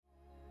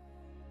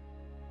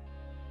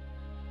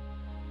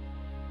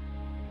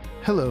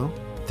Hello,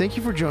 thank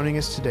you for joining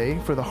us today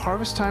for the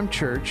Harvest Time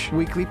Church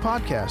weekly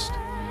podcast.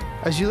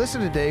 As you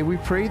listen today, we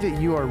pray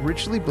that you are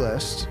richly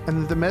blessed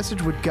and that the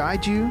message would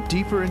guide you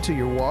deeper into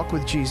your walk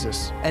with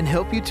Jesus and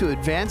help you to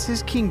advance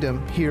His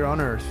kingdom here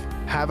on earth.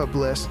 Have a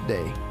blessed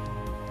day.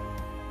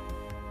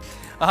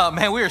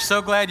 Man, we are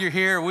so glad you're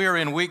here. We are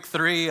in week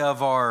 3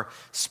 of our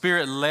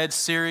Spirit-led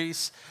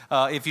series.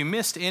 If you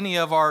missed any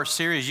of our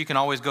series, you can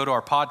always go to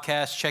our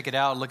podcast, check it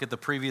out, look at the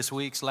previous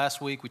weeks.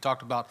 Last week, we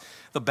talked about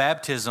the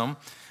baptism,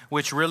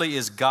 which really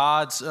is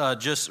God's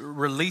just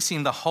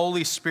releasing the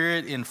Holy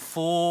Spirit in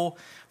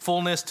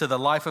fullness to the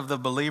life of the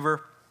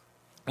believer.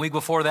 Week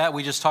before that,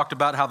 we just talked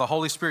about how the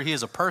Holy Spirit, He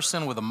is a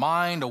person with a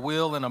mind, a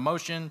will, and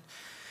emotion.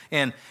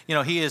 And, you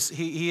know, He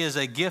is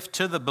a gift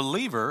to the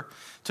believer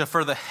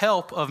for the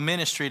help of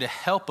ministry to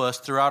help us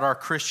throughout our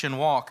Christian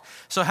walk.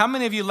 So how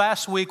many of you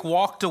last week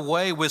walked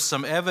away with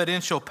some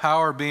evidential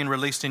power being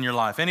released in your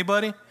life?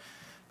 Anybody?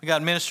 We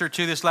got ministered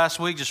to this last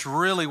week, just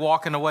really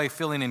walking away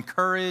feeling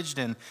encouraged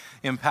and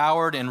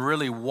empowered and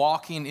really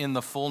walking in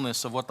the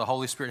fullness of what the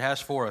Holy Spirit has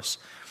for us.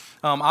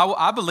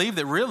 I believe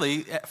that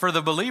really, for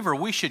the believer,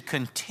 we should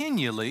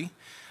continually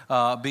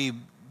be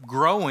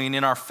growing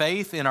in our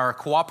faith, in our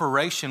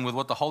cooperation with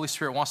what the Holy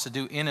Spirit wants to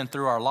do in and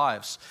through our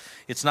lives.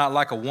 It's not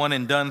like a one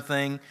and done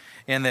thing,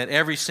 and that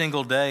every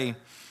single day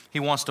He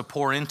wants to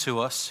pour into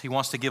us. He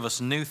wants to give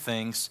us new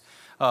things.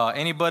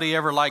 Anybody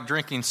ever like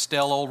drinking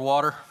stale old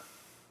water?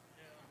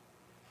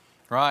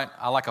 Right?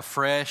 I like a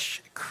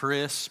fresh,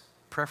 crisp,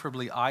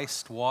 preferably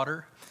iced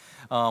water.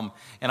 And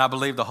I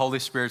believe the Holy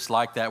Spirit's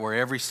like that, where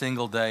every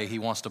single day He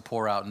wants to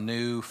pour out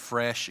new,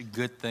 fresh,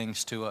 good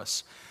things to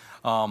us.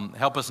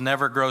 Help us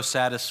never grow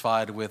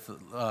satisfied with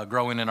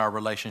growing in our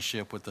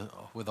relationship with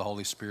the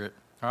Holy Spirit.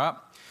 All right?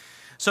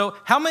 So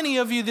how many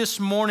of you this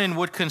morning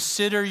would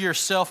consider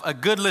yourself a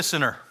good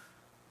listener?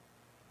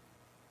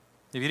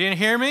 If you didn't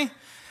hear me,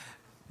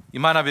 you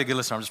might not be a good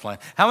listener. I'm just playing.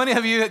 How many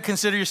of you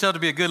consider yourself to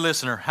be a good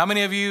listener? How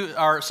many of you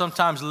are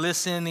sometimes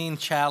listening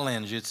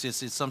challenged?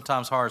 It's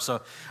sometimes hard.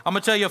 So I'm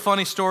going to tell you a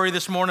funny story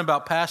this morning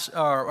about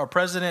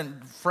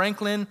President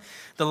Franklin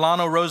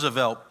Delano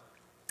Roosevelt.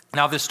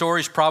 Now, this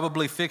story is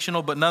probably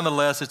fictional, but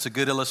nonetheless, it's a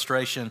good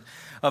illustration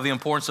of the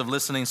importance of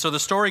listening. So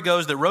the story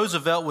goes that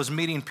Roosevelt was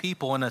meeting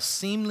people in a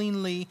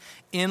seemingly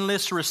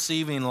endless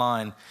receiving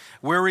line.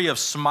 Weary of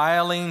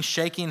smiling,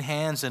 shaking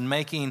hands, and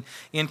making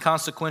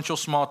inconsequential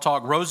small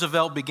talk,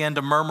 Roosevelt began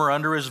to murmur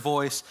under his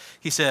voice.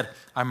 He said,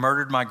 "I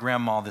murdered my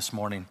grandma this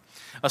morning."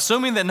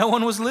 Assuming that no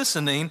one was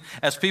listening,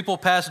 as people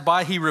passed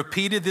by, he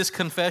repeated this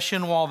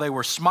confession while they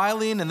were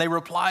smiling, and they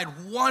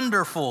replied,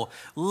 "Wonderful,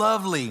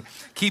 lovely.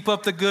 Keep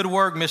up the good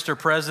work, Mr.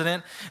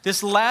 President."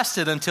 This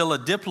lasted until a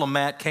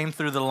diplomat came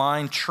through the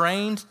line,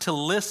 trained to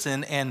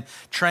listen and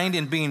trained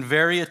in being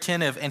very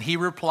attentive. And he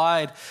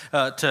replied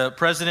to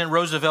President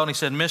Roosevelt, and he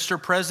said,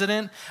 "Mr.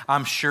 President,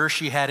 I'm sure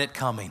she had it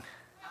coming."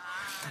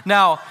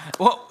 Now,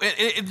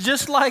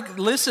 just like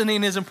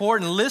listening is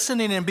important,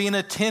 listening and being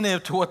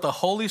attentive to what the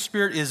Holy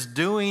Spirit is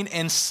doing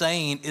and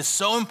saying is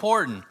so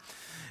important.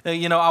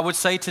 I would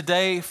say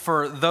today,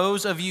 for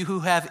those of you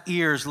who have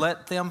ears,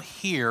 let them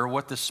hear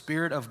what the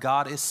Spirit of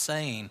God is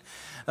saying.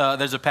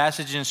 There's a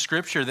passage in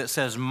Scripture that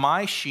says,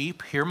 "My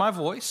sheep hear my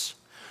voice.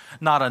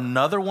 Not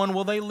another one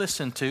will they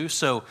listen to."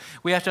 So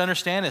we have to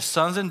understand, as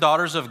sons and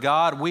daughters of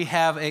God, we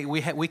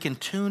can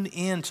tune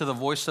in to the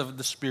voice of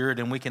the Spirit,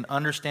 and we can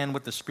understand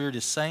what the Spirit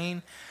is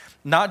saying,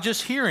 not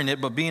just hearing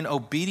it, but being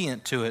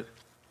obedient to it.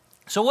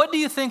 So what do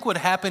you think would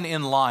happen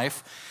in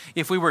life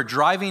if we were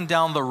driving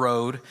down the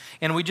road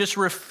and we just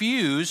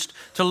refused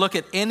to look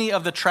at any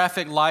of the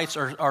traffic lights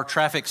or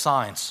traffic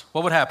signs?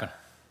 What would happen?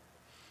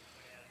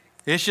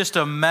 It's just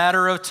a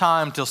matter of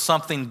time till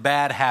something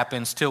bad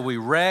happens, till we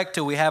wreck,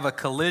 till we have a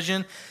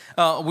collision.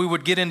 We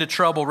would get into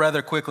trouble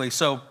rather quickly.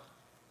 So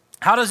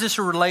how does this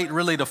relate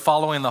really to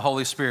following the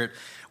Holy Spirit?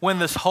 When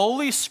the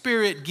Holy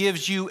Spirit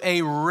gives you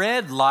a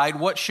red light,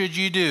 what should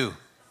you do?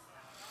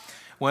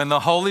 When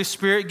the Holy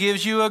Spirit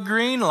gives you a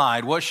green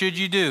light, what should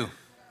you do?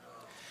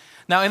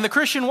 Now, in the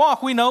Christian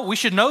walk, we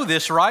should know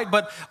this, right?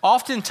 But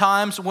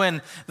oftentimes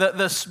when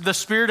the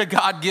Spirit of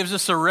God gives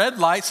us a red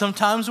light,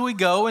 sometimes we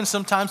go and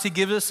sometimes He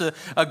gives us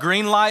a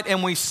green light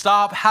and we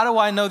stop. How do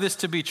I know this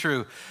to be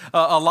true?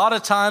 A lot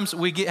of times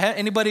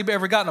anybody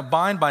ever gotten a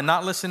bind by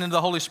not listening to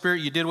the Holy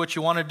Spirit? You did what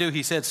you want to do.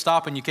 He said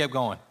stop and you kept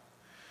going.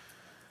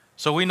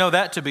 So we know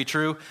that to be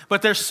true.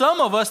 But there's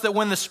some of us that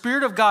when the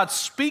Spirit of God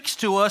speaks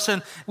to us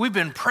and we've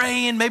been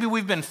praying, maybe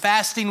we've been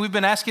fasting, we've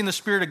been asking the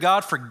Spirit of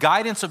God for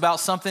guidance about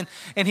something,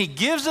 and He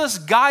gives us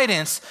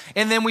guidance,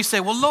 and then we say,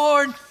 "Well,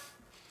 Lord,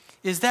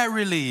 is that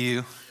really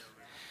you?"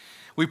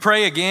 We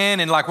pray again,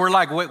 and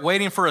we're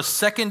waiting for a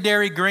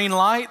secondary green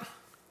light.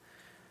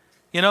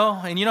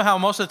 And you know how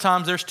most of the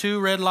times there's 2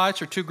 red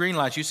lights or 2 green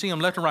lights. You see them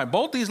left and right.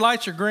 Both these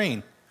lights are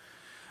green.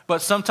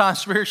 But sometimes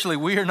spiritually,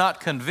 we are not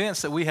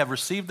convinced that we have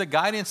received the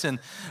guidance, and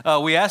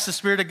we ask the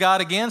Spirit of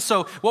God again.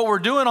 So what we're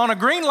doing on a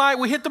green light,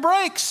 we hit the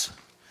brakes.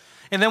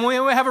 And then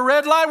when we have a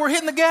red light, we're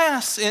hitting the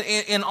gas.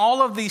 And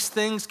all of these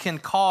things can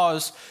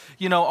cause,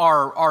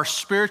 our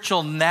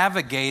spiritual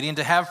navigating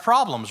to have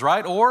problems,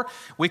 right? Or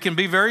we can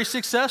be very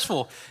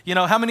successful.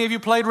 How many of you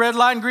played red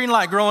light and green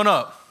light growing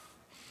up?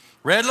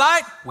 Red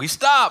light, we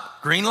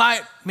stop. Green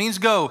light means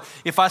go.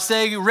 If I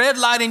say red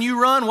light and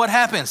you run, what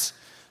happens?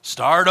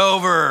 Start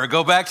over,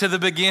 go back to the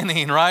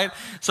beginning, right?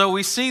 So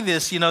we see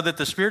this, that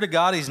the Spirit of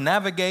God, He's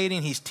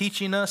navigating, He's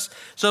teaching us.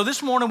 So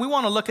this morning we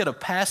want to look at a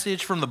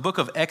passage from the book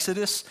of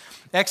Exodus.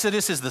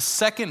 Exodus is the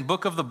second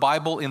book of the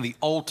Bible in the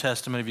Old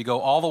Testament, if you go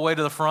all the way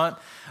to the front.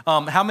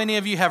 How many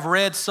of you have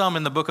read some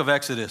in the book of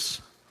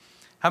Exodus?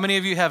 How many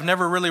of you have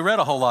never really read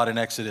a whole lot in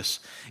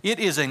Exodus? It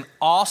is an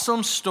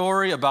awesome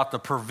story about the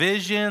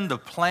provision, the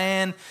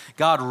plan,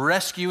 God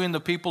rescuing the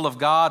people of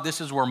God.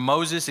 This is where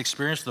Moses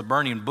experienced the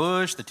burning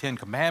bush, the 10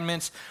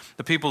 Commandments.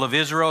 The people of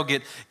Israel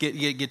get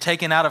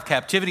taken out of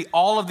captivity.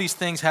 All of these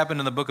things happen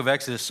in the book of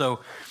Exodus. So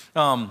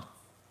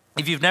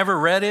if you've never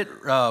read it,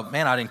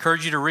 I'd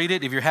encourage you to read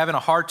it. If you're having a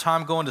hard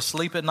time going to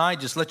sleep at night,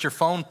 just let your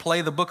phone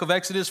play the book of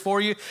Exodus for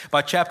you.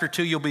 By chapter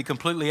 2, you'll be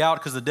completely out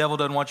because the devil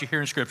doesn't want you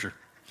hearing Scripture.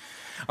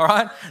 All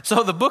right,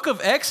 so the book of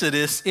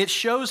Exodus, it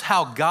shows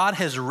how God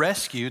has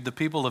rescued the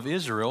people of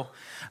Israel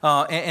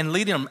and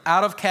leading them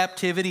out of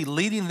captivity,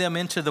 leading them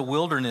into the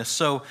wilderness.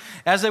 So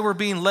as they were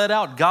being led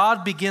out,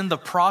 God began the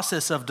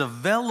process of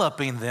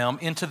developing them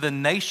into the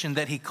nation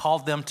that He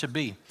called them to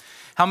be.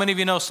 How many of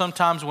you know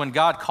sometimes when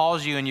God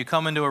calls you and you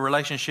come into a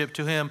relationship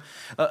to Him,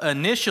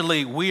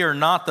 initially we are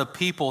not the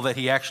people that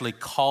He actually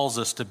calls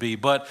us to be,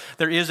 but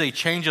there is a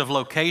change of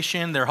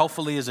location, there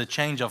hopefully is a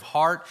change of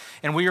heart,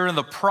 and we are in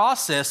the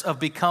process of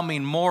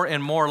becoming more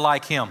and more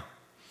like Him.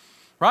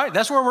 Right?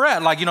 That's where we're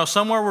at.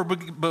 Somewhere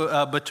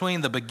we're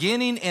between the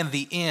beginning and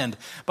the end,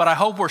 but I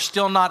hope we're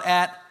still not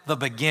at the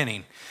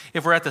beginning.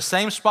 If we're at the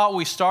same spot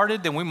we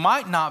started, then we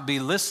might not be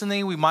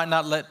listening. We might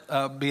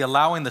not be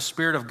allowing the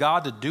Spirit of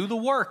God to do the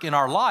work in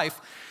our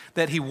life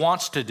that He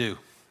wants to do.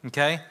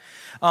 Okay?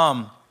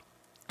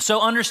 So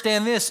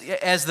understand this: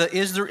 as the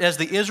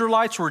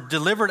Israelites were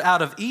delivered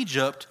out of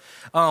Egypt,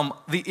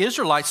 the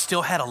Israelites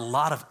still had a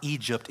lot of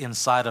Egypt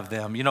inside of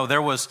them.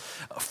 There was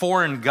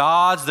foreign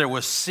gods, there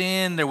was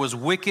sin, there was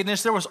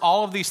wickedness, there was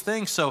all of these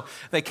things. So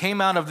they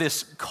came out of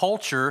this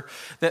culture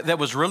that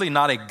was really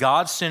not a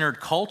God-centered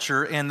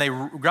culture, and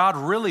God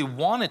really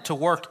wanted to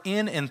work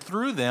in and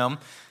through them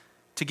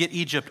to get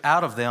Egypt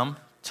out of them,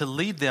 to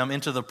lead them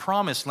into the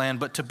promised land,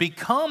 but to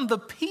become the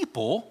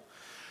people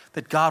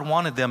that God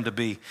wanted them to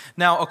be.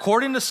 Now,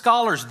 according to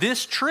scholars,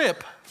 this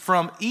trip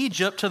from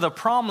Egypt to the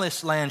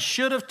promised land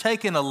should have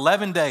taken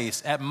 11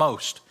 days at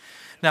most.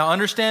 Now,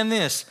 understand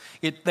this.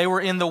 They were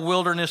in the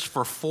wilderness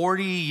for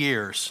 40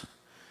 years.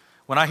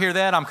 When I hear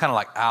that, I'm kind of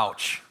like,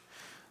 ouch.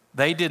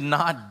 They did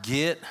not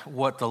get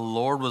what the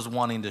Lord was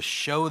wanting to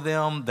show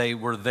them. They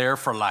were there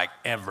for like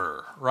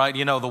ever, right?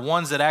 The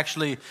ones that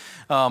actually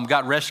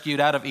got rescued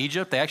out of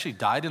Egypt, they actually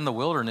died in the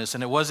wilderness.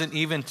 And it wasn't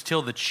even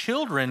until the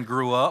children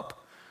grew up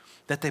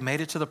that they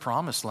made it to the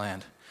promised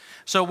land.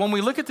 So when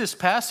we look at this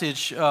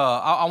passage,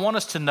 I want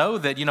us to know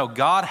that,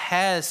 God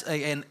has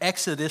an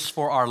exodus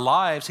for our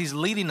lives. He's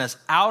leading us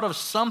out of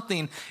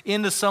something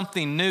into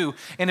something new.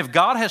 And if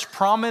God has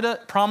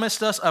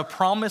promised us a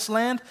promised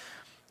land,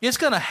 it's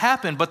going to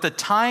happen. But the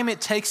time it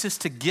takes us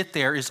to get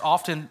there is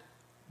often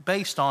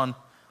based on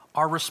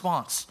our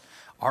response,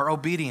 our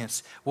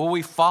obedience. Will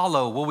we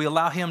follow? Will we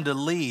allow Him to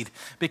lead?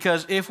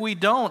 Because if we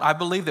don't, I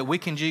believe that we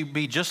can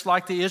be just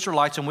like the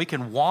Israelites and we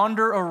can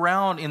wander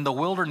around in the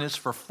wilderness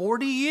for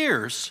 40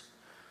 years.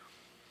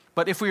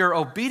 But if we are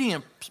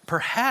obedient,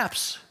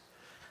 perhaps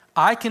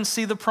I can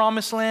see the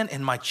promised land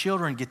and my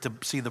children get to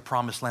see the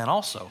promised land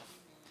also.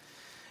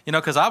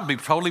 Because I would be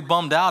totally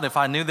bummed out if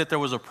I knew that there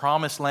was a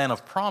promised land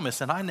of promise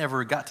and I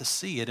never got to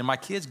see it and my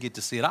kids get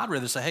to see it. I'd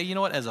rather say, hey, you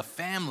know what? As a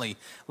family,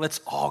 let's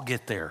all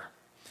get there.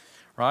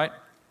 Right?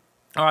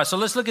 All right, so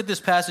let's look at this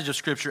passage of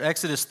Scripture,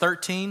 Exodus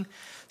 13,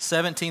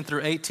 17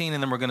 through 18,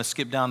 and then we're going to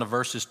skip down to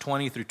verses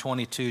 20 through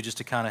 22 just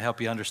to kind of help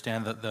you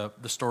understand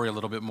the story a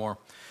little bit more.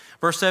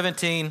 Verse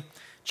 17,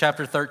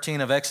 chapter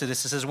 13 of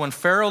Exodus, it says, when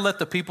Pharaoh let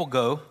the people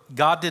go,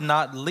 God did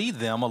not lead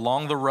them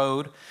along the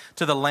road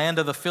to the land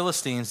of the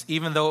Philistines,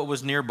 even though it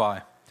was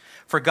nearby.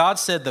 For God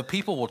said the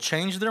people will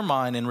change their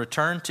mind and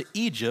return to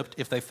Egypt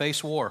if they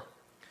face war.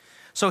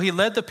 So He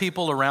led the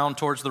people around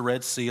towards the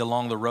Red Sea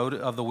along the road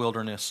of the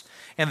wilderness,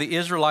 and the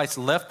Israelites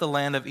left the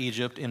land of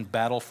Egypt in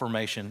battle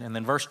formation. And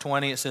then verse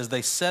 20, it says,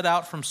 they set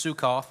out from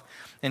Succoth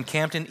and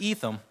camped in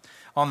Etham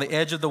on the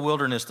edge of the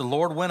wilderness. The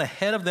Lord went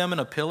ahead of them in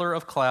a pillar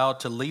of cloud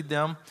to lead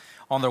them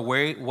on their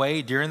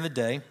way during the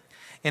day,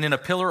 and in a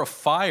pillar of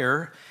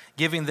fire,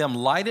 giving them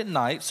light at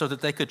night so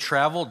that they could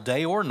travel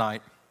day or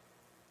night.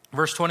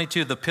 Verse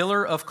 22, the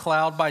pillar of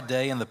cloud by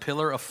day and the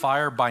pillar of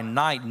fire by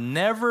night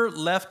never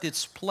left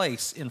its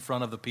place in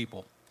front of the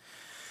people.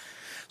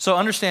 So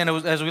understand,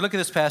 as we look at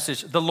this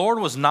passage, the Lord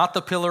was not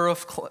the pillar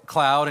of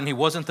cloud and he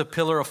wasn't the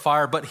pillar of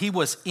fire, but he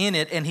was in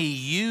it and he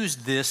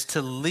used this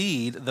to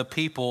lead the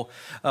people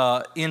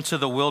into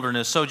the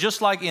wilderness. So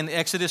just like in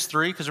Exodus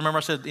 3, because remember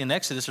I said in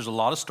Exodus there's a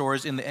lot of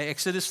stories. In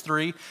Exodus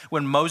 3,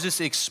 when Moses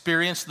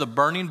experienced the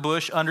burning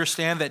bush,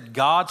 understand that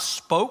God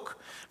spoke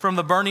from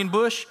the burning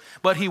bush,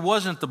 but he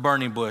wasn't the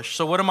burning bush.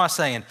 So what am I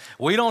saying?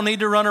 We don't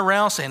need to run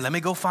around saying, let me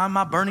go find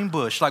my burning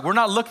bush. Like, we're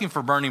not looking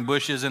for burning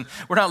bushes, and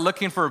we're not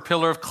looking for a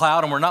pillar of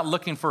cloud, and we're not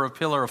looking for a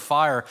pillar of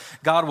fire.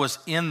 God was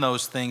in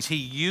those things. He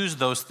used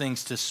those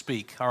things to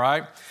speak, all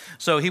right?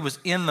 So he was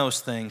in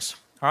those things,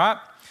 all right?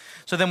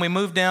 So then we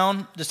move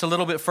down just a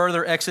little bit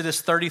further,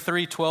 Exodus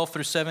 33, 12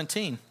 through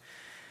 17.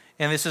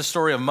 And this is the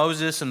story of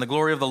Moses and the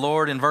glory of the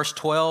Lord. In verse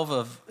 12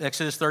 of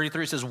Exodus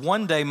 33, it says,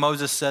 one day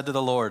Moses said to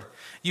the Lord,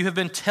 you have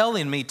been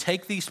telling me,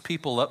 take these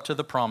people up to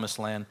the promised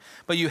land,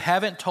 but you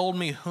haven't told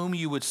me whom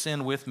you would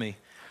send with me.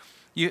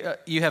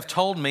 You have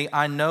told me,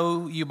 I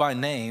know you by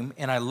name,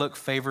 and I look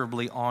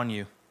favorably on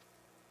you.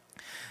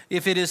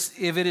 If it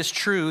is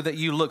true that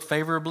you look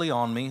favorably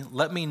on me,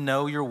 let me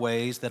know your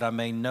ways that I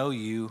may know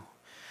you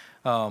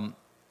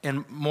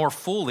and more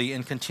fully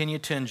and continue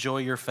to enjoy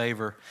your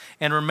favor.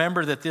 And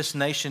remember that this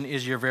nation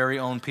is your very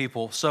own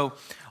people. So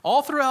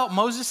all throughout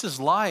Moses'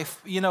 life,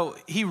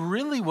 he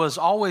really was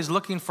always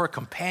looking for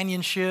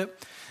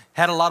companionship,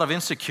 had a lot of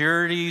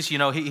insecurities.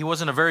 He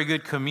wasn't a very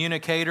good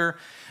communicator,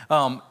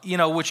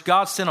 which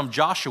God sent him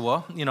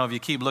Joshua. If you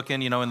keep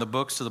looking, in the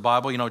books of the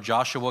Bible,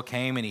 Joshua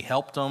came and he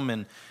helped them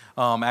and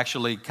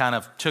actually kind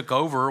of took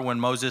over when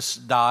Moses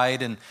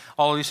died and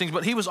all of these things.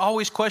 But he was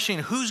always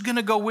questioning, who's going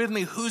to go with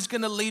me? Who's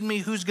going to lead me?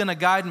 Who's going to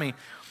guide me?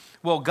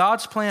 Well,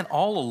 God's plan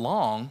all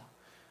along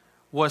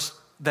was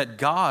that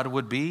God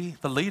would be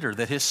the leader,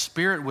 that his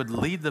Spirit would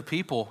lead the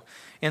people.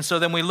 And so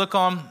then we look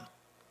on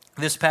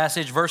this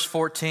passage, verse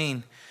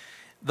 14.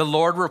 The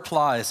Lord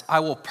replies, I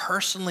will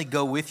personally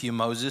go with you,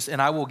 Moses, and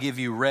I will give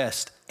you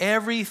rest.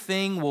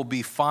 Everything will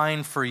be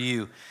fine for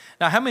you.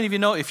 Now, how many of you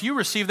know if you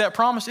receive that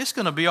promise, it's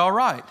going to be all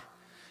right?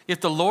 If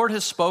the Lord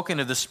has spoken,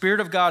 if the Spirit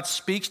of God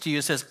speaks to you,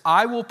 it says,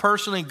 I will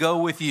personally go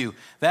with you.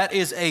 That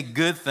is a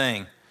good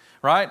thing,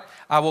 right?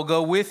 I will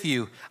go with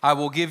you. I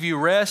will give you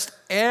rest.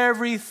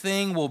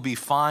 Everything will be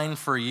fine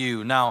for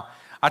you. Now,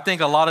 I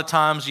think a lot of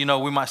times, we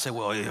might say,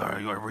 well,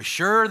 are we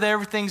sure that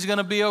everything's going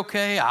to be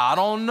okay? I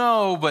don't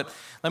know. But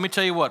let me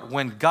tell you what,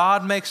 when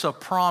God makes a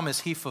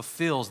promise, he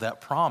fulfills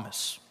that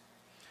promise.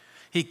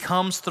 He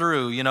comes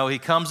through, he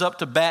comes up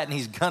to bat and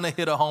he's going to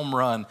hit a home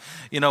run.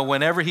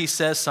 Whenever he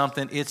says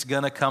something, it's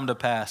going to come to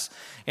pass.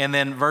 And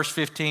then verse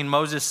 15,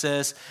 Moses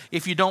says,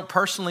 if you don't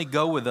personally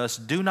go with us,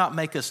 do not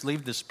make us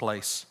leave this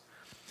place.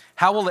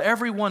 How will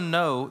everyone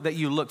know that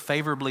you look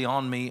favorably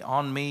on me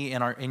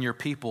and your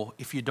people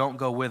if you don't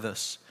go with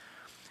us?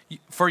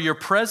 For your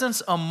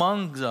presence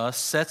among us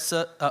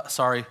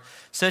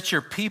sets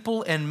your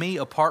people and me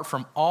apart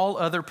from all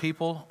other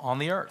people on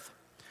the earth.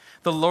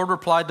 The Lord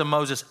replied to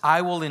Moses,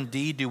 I will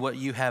indeed do what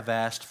you have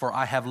asked, for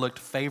I have looked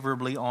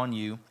favorably on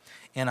you,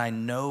 and I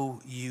know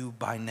you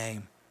by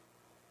name.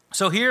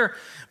 So here,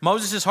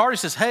 Moses' heart, he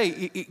says,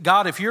 hey,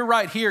 God, if you're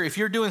right here, if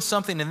you're doing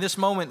something in this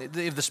moment,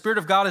 if the Spirit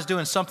of God is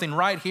doing something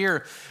right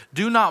here,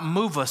 do not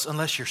move us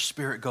unless your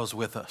Spirit goes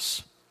with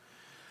us.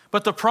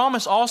 But the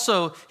promise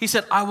also, he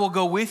said, I will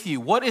go with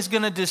you. What is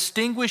going to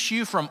distinguish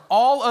you from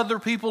all other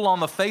people on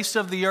the face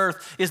of the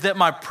earth is that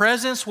my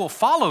presence will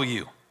follow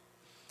you.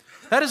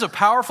 That is a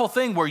powerful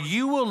thing where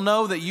you will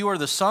know that you are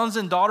the sons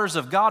and daughters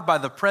of God by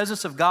the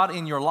presence of God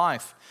in your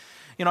life.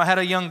 I had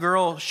a young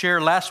girl share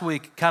last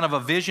week kind of a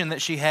vision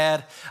that she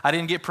had. I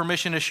didn't get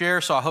permission to share,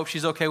 so I hope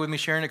she's okay with me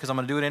sharing it because I'm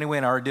going to do it anyway,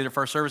 and I already did it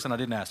first service, and I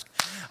didn't ask.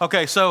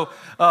 Okay, so,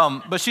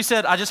 but she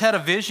said, I just had a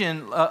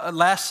vision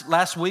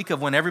last week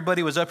of when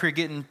everybody was up here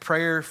getting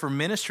prayer for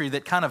ministry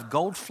that kind of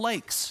gold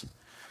flakes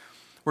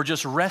were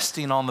just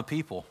resting on the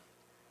people.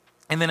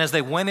 And then as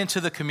they went into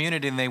the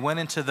community and they went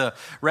into the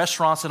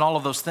restaurants and all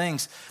of those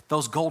things,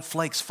 those gold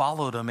flakes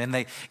followed them. And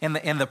I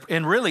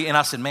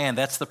said, man,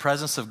 that's the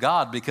presence of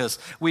God, because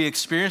we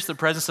experience the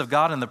presence of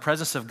God, and the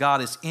presence of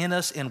God is in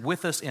us and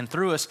with us and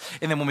through us.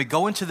 And then when we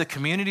go into the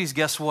communities,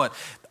 guess what?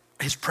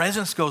 His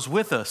presence goes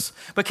with us.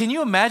 But can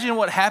you imagine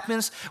what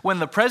happens when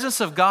the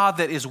presence of God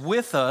that is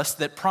with us,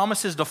 that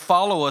promises to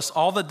follow us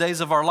all the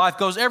days of our life,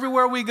 goes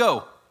everywhere we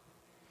go?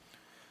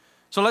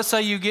 So let's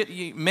say you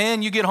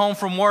get home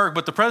from work,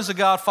 but the presence of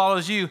God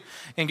follows you.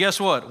 And guess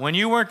what? When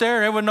you weren't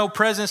there was no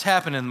presence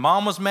happening.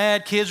 Mom was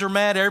mad, kids are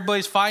mad,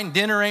 everybody's fighting,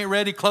 dinner ain't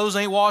ready, clothes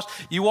ain't washed.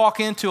 You walk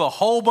into a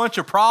whole bunch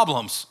of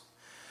problems.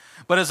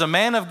 But as a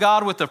man of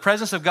God with the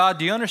presence of God,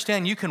 do you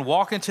understand you can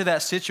walk into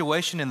that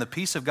situation and the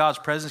peace of God's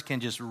presence can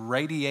just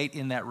radiate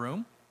in that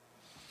room?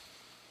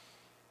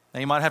 Now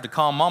you might have to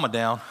calm mama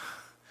down,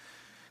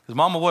 because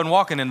mama wasn't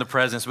walking in the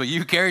presence, but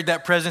you carried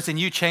that presence and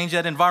you changed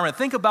that environment.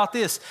 Think about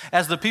this.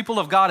 As the people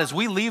of God, as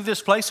we leave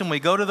this place and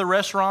we go to the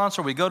restaurants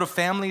or we go to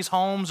families'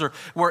 homes or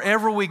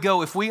wherever we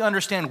go, if we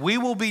understand we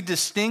will be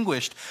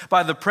distinguished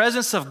by the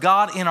presence of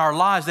God in our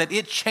lives, that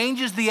it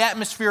changes the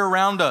atmosphere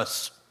around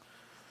us.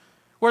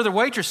 Where the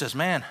waitress says,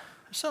 man,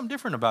 there's something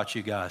different about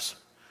you guys.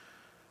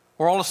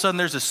 Or all of a sudden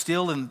there's a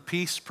still and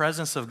peace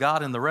presence of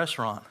God in the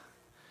restaurant.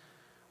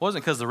 It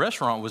wasn't because the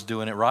restaurant was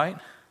doing it right,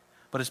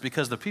 but it's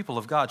because the people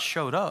of God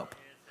showed up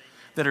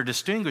that are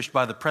distinguished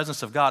by the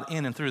presence of God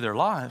in and through their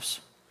lives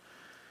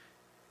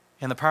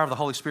and the power of the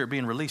Holy Spirit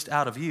being released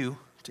out of you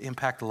to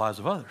impact the lives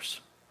of others.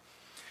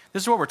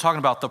 This is what we're talking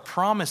about, the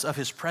promise of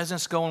His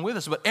presence going with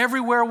us. But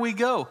everywhere we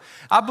go,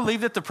 I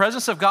believe that the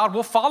presence of God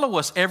will follow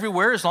us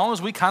everywhere as long as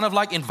we kind of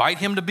like invite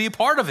Him to be a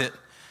part of it.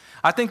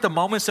 I think the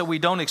moments that we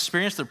don't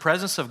experience the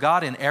presence of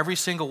God in every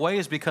single way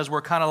is because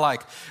we're kind of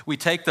like, we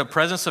take the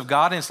presence of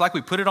God and it's like we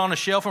put it on a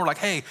shelf and we're like,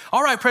 hey,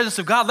 all right, presence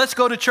of God, let's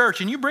go to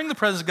church. And you bring the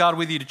presence of God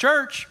with you to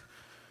church.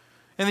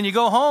 And then you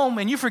go home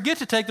and you forget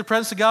to take the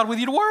presence of God with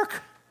you to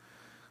work.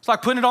 It's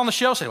like putting it on the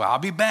shelf, say, well, I'll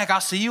be back.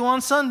 I'll see you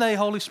on Sunday,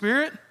 Holy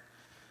Spirit.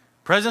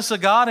 Presence of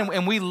God,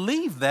 and we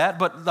leave that,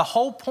 but the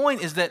whole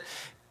point is that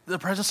the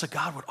presence of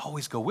God would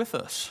always go with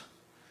us.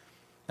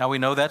 Now we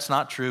know that's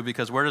not true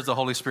because where does the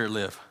Holy Spirit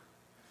live?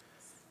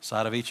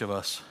 Inside of each of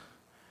us.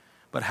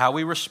 But how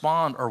we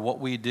respond or what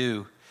we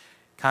do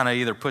kind of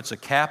either puts a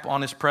cap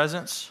on His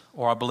presence,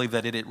 or I believe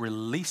that it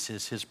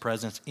releases His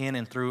presence in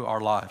and through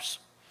our lives.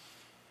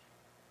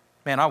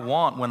 Man, I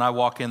want when I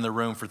walk in the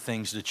room for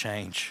things to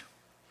change,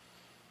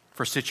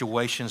 for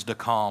situations to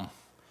calm,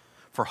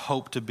 for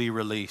hope to be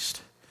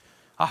released.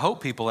 I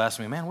hope people ask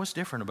me, man, what's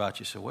different about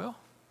you? I say, well,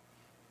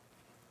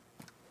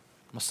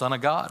 I'm a son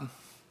of God,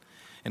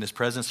 and His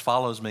presence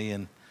follows me.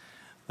 And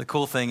the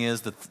cool thing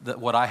is that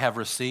what I have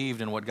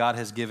received and what God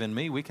has given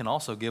me, we can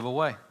also give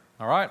away.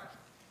 All right?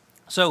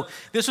 So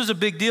this was a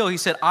big deal. He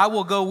said, I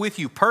will go with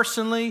you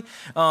personally.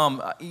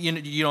 And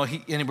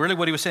really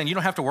what he was saying, you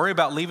don't have to worry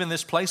about leaving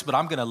this place, but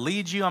I'm going to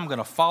lead you. I'm going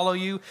to follow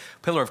you.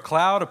 Pillar of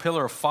cloud, a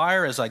pillar of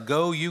fire. As I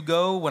go, you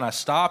go. When I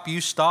stop, you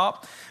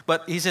stop.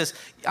 But he says,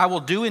 I will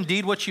do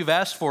indeed what you've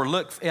asked for.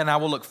 Look, and I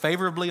will look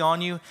favorably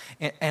on you.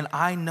 And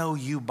I know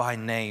you by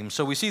name.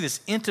 So we see this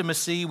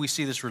intimacy. We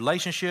see this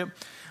relationship.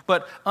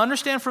 But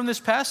understand from this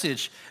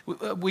passage,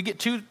 we get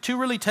two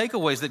really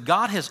takeaways, that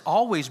God has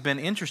always been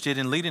interested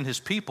in leading His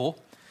people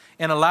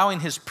and allowing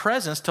His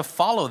presence to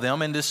follow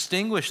them and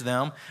distinguish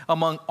them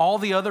among all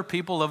the other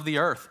people of the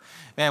earth.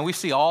 Man, we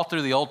see all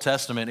through the Old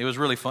Testament. It was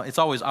really fun.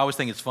 I always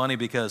think it's funny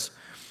because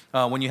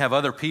when you have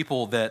other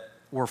people that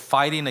were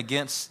fighting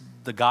against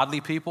the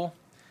godly people,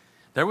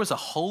 there was a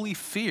holy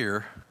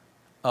fear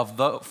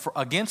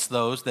against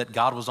those that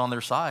God was on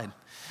their side.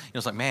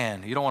 It's like,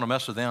 man, you don't want to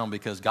mess with them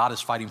because God is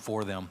fighting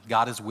for them.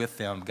 God is with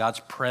them. God's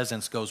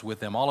presence goes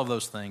with them. All of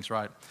those things,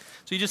 right?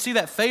 So you just see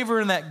that favor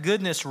and that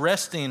goodness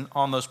resting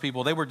on those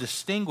people. They were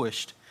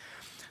distinguished.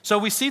 So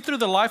we see through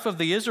the life of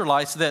the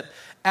Israelites that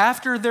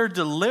after their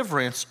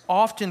deliverance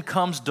often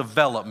comes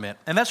development.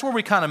 And that's where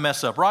we kind of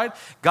mess up, right?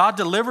 God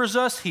delivers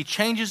us. He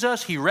changes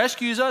us. He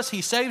rescues us.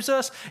 He saves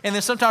us. And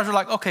then sometimes we're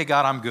like, okay,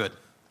 God, I'm good.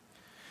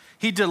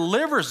 He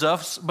delivers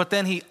us, but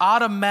then He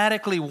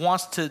automatically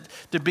wants to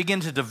begin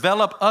to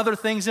develop other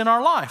things in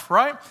our life,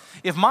 right?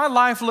 If my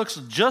life looks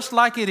just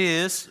like it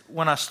is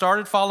when I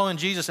started following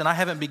Jesus and I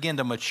haven't begun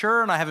to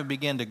mature and I haven't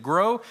begun to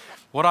grow,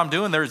 what I'm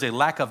doing, there is a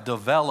lack of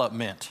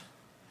development.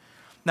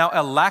 Now,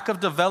 a lack of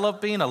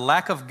developing, a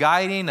lack of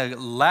guiding, a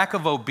lack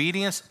of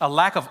obedience, a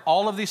lack of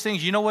all of these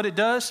things, you know what it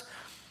does?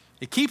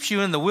 It keeps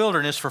you in the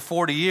wilderness for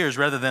 40 years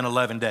rather than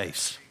 11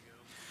 days.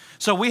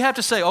 So we have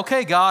to say,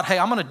 okay, God, hey,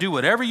 I'm going to do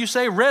whatever you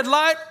say. Red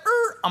light,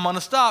 I'm going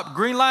to stop.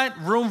 Green light,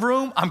 vroom,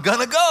 vroom, I'm going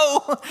to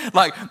go.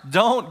 Like,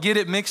 don't get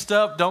it mixed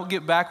up. Don't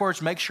get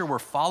backwards. Make sure we're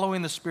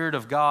following the Spirit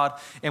of God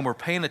and we're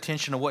paying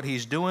attention to what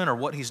He's doing or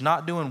what He's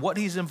not doing, what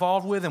He's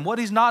involved with and what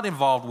He's not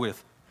involved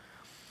with.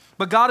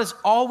 But God is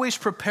always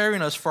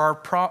preparing us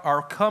for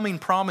our coming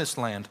promised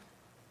land.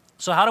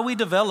 So how do we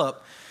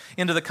develop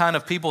into the kind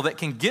of people that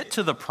can get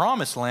to the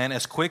promised land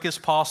as quick as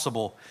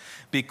possible?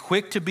 Be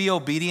quick to be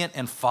obedient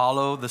and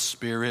follow the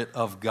Spirit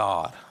of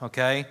God,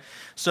 okay?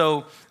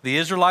 So the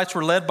Israelites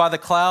were led by the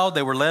cloud.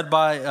 They were led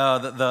by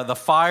the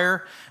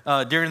fire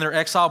during their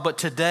exile. But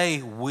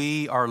today,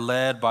 we are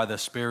led by the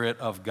Spirit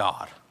of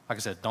God. Like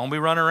I said, don't be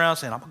running around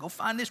saying, I'm going to go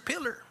find this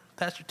pillar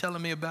Pastor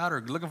telling me about, or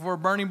looking for a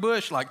burning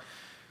bush.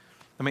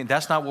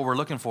 That's not what we're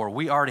looking for.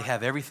 We already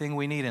have everything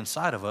we need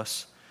inside of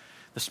us.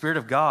 The Spirit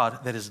of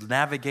God that is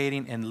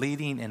navigating and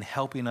leading and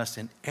helping us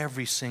in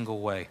every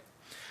single way.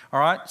 All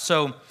right,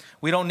 so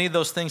we don't need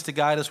those things to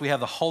guide us. We have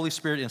the Holy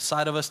Spirit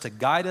inside of us to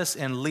guide us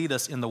and lead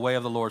us in the way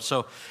of the Lord.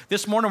 So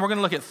this morning we're going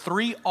to look at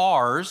 3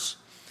 R's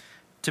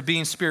to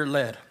being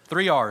Spirit-led.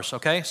 3 R's,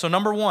 okay? So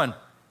number 1,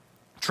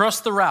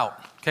 trust the route.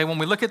 Okay, when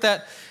we look at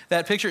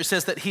that picture, it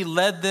says that He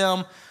led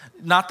them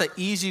not the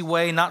easy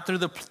way, not through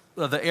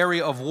the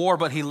area of war,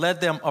 but He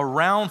led them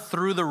around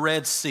through the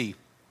Red Sea.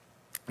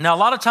 Now, a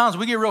lot of times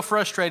we get real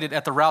frustrated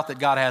at the route that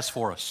God has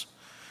for us.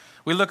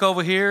 We look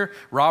over here,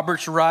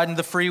 Robert's riding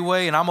the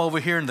freeway, and I'm over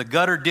here in the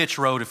gutter ditch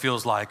road, it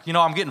feels like.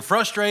 I'm getting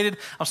frustrated.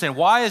 I'm saying,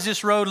 why is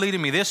this road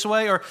leading me this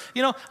way? Or,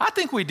 I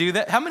think we do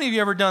that. How many of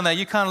you ever done that?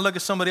 You kind of look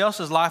at somebody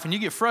else's life and you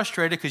get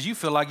frustrated because you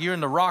feel like you're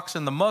in the rocks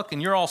and the muck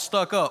and you're all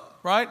stuck up,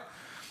 right?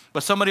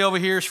 But somebody over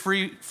here is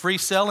free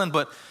selling.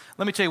 But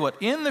Let me tell you what,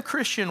 in the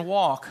Christian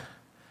walk,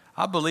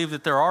 I believe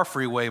that there are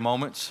freeway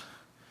moments.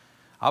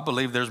 I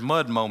believe there's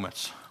mud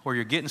moments where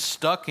you're getting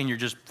stuck and you're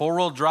just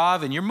four-wheel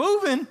drive and you're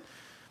moving.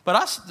 But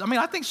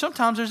I think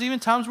sometimes there's even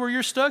times where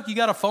you're stuck. You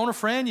got to phone a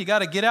friend. You got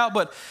to get out.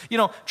 But,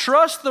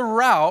 trust the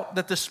route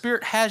that the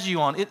Spirit has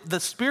you on. The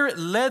Spirit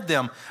led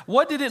them.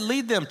 What did it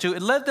lead them to?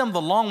 It led them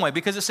the long way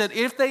because it said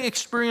if they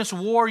experience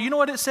war, you know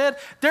what it said?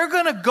 They're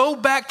going to go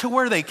back to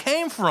where they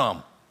came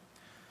from.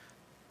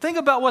 Think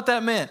about what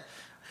that meant.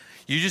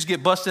 You just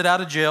get busted out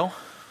of jail,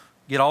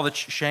 get all the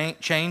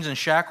chains and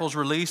shackles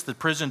released, the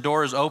prison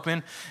door is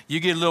open. You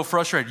get a little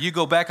frustrated. You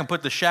go back and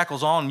put the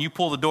shackles on, and you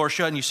pull the door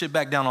shut, and you sit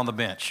back down on the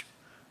bench.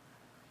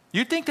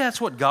 You think that's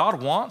what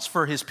God wants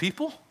for his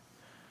people?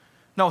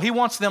 No, he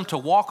wants them to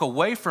walk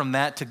away from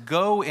that, to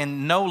go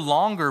and no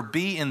longer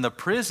be in the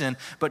prison,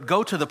 but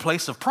go to the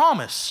place of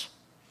promise.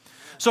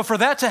 So for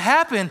that to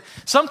happen,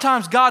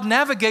 sometimes God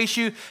navigates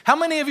you. How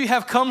many of you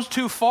have come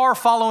too far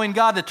following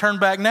God to turn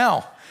back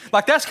now?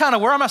 Like that's kind of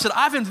where I'm at. I said,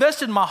 I've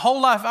invested my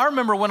whole life. I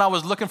remember when I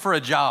was looking for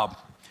a job.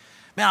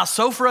 Man, I was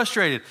so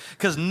frustrated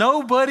because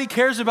nobody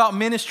cares about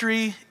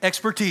ministry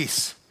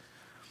expertise.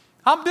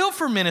 I'm built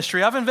for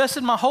ministry. I've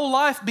invested my whole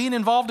life being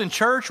involved in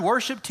church,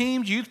 worship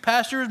teams, youth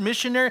pastors,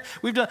 missionary.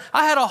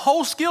 I had a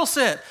whole skill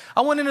set.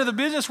 I went into the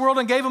business world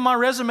and gave them my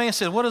resume and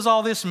said, what does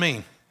all this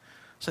mean?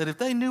 I said, if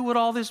they knew what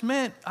all this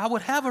meant, I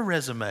would have a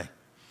resume.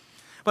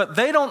 But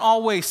they don't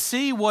always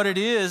see what it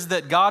is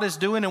that God is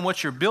doing and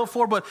what you're built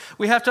for. But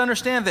we have to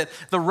understand that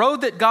the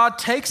road that God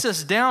takes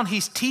us down,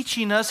 he's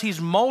teaching us, he's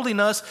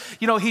molding us,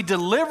 he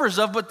delivers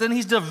us, but then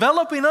he's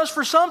developing us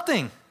for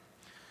something.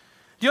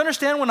 Do you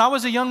understand? When I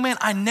was a young man,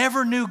 I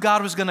never knew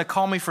God was going to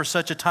call me for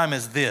such a time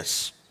as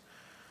this.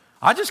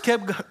 I just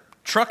kept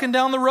trucking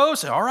down the road,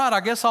 said, all right,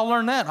 I guess I'll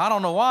learn that. I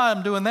don't know why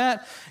I'm doing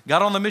that.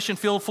 Got on the mission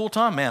field full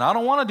time. Man, I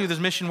don't want to do this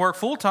mission work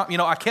full time.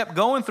 I kept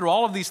going through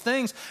all of these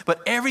things,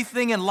 but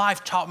everything in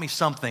life taught me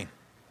something.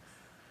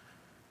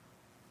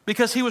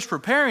 Because he was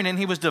preparing and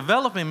he was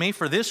developing me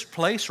for this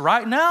place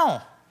right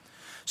now.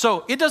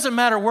 So it doesn't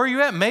matter where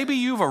you're at. Maybe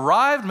you've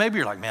arrived. Maybe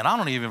you're like, man, I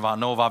don't even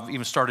know if I've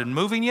even started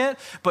moving yet.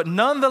 But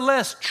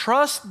nonetheless,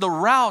 trust the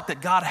route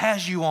that God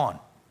has you on.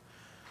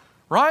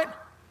 Right?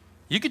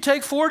 You could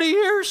take 40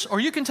 years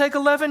or you can take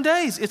 11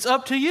 days. It's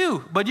up to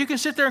you. But you can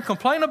sit there and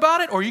complain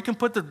about it, or you can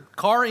put the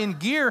car in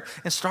gear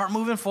and start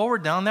moving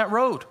forward down that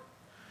road.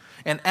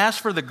 And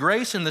ask for the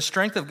grace and the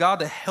strength of God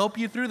to help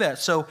you through that.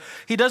 So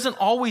he doesn't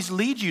always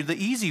lead you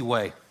the easy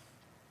way.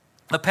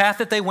 The path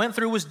that they went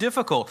through was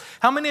difficult.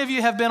 How many of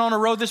you have been on a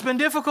road that's been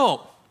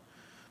difficult?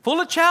 Full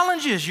of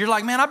challenges. You're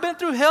like, man, I've been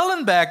through hell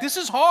and back. This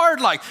is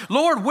hard. Like,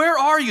 Lord, where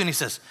are you? And he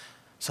says,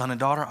 son and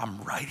daughter,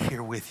 I'm right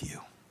here with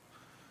you.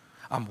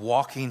 I'm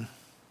walking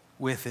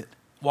with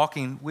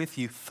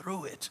you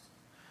through it.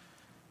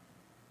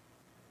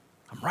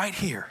 I'm right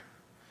here.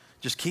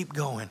 Just keep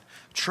going.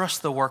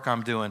 Trust the work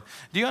I'm doing.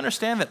 Do you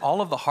understand that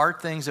all of the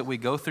hard things that we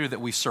go through,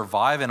 that we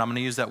survive, and I'm going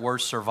to use that word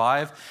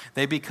survive,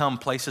 they become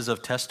places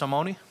of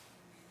testimony?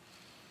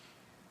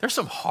 There's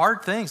some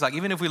hard things, like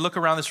even if we look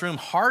around this room,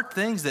 hard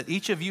things that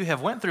each of you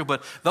have went through,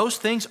 but those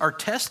things are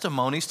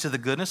testimonies to the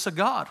goodness of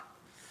God.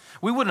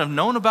 We wouldn't have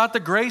known about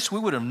the grace. We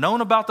would have known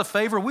about the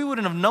favor. We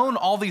wouldn't have known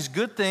all these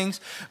good things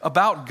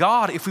about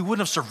God if we wouldn't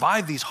have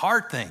survived these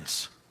hard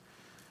things.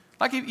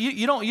 Like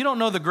you don't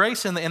know the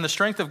grace and the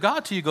strength of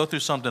God till you go through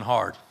something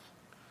hard.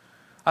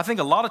 I think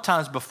a lot of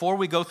times before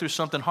we go through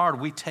something hard,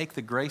 we take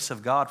the grace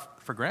of God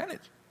for granted.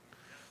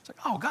 It's like,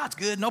 oh, God's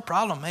good, no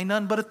problem, ain't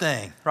nothing but a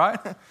thing, right?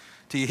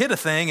 Till you hit a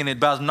thing and it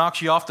about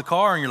knocks you off the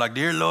car and you're like,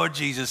 dear Lord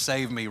Jesus,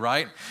 save me,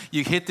 right?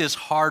 You hit this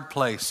hard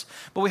place.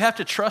 But we have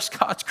to trust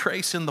God's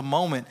grace in the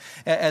moment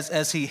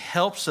as he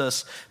helps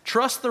us.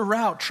 Trust the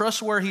route,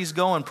 trust where he's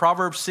going.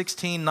 Proverbs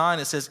 16:9,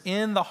 it says,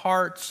 in the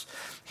hearts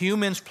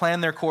humans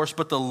plan their course,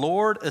 but the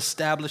Lord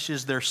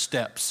establishes their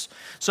steps.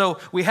 So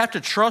we have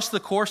to trust the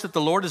course that the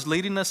Lord is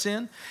leading us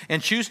in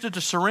and choose to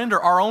surrender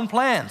our own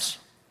plans.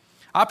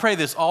 I pray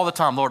this all the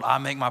time, Lord, I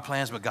make my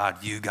plans, but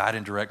God, you guide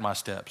and direct my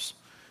steps.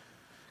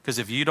 Because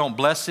if you don't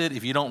bless it,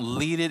 if you don't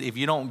lead it, if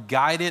you don't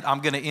guide it, I'm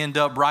going to end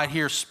up right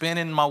here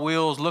spinning my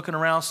wheels, looking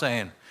around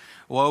saying,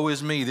 woe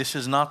is me, this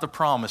is not the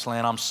promised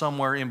land. I'm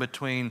somewhere in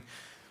between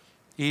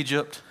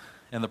Egypt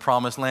and the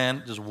promised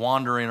land, just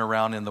wandering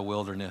around in the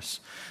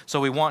wilderness. So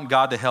we want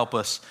God to help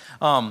us.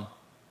 How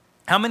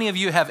many of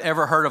you have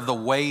ever heard of the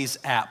Waze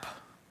app?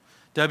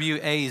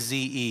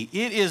 W-A-Z-E.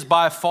 It is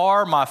by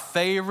far my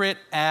favorite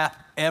app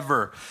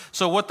ever.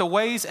 So what the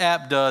Waze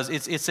app does,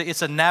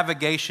 it's a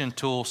navigation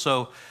tool.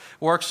 So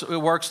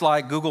it works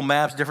like Google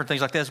Maps, different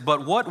things like this.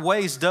 But what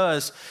Waze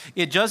does,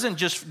 it doesn't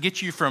just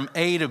get you from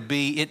A to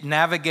B. It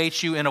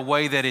navigates you in a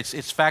way that it's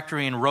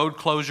factoring in road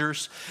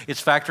closures.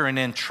 It's factoring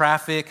in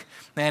traffic.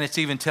 And it's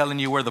even telling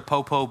you where the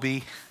popo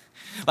be.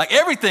 Like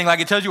everything, like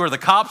it tells you where the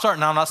cops are.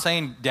 Now, I'm not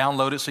saying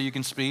download it so you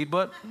can speed,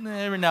 but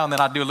every now and then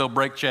I do a little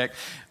brake check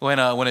when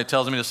it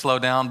tells me to slow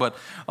down. But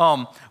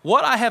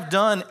what I have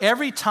done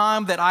every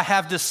time that I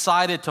have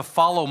decided to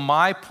follow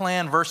my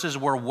plan versus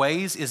where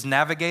Waze is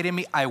navigating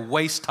me, I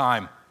waste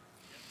time.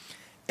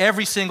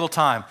 every single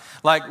time.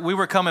 Like we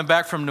were coming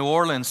back from New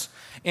Orleans,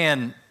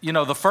 and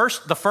the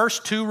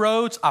first 2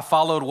 roads I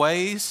followed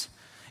Waze,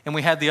 and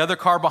we had the other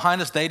car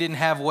behind us. They didn't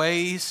have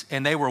Waze,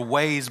 and they were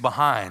Waze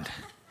behind.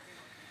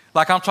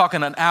 Like I'm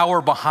talking an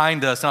hour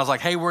behind us, and I was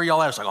like, "Hey, where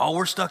y'all at?" It's like, "Oh,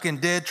 we're stuck in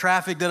dead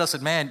traffic." I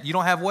said, "Man, you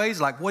don't have Waze?"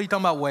 Like, what are you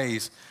talking about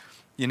Waze?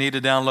 You need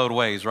to download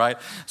Waze, right?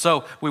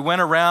 So we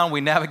went around, we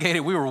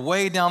navigated, we were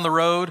way down the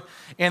road,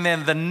 and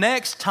then the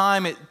next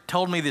time it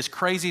told me this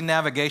crazy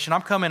navigation.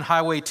 I'm coming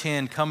Highway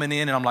 10, coming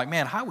in, and I'm like,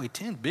 "Man, Highway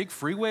 10, big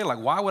freeway, like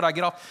why would I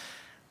get off?"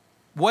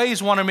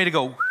 Waze wanted me to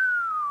go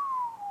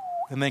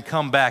and then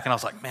come back, and I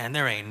was like, "Man,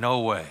 there ain't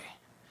no way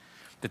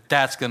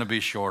that's going to be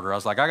shorter." I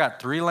was like, I got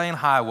 3-lane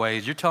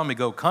highways. You're telling me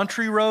go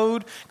country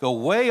road, go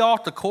way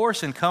off the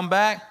course and come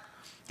back?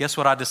 Guess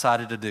what I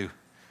decided to do?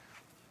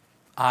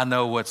 I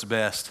know what's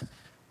best.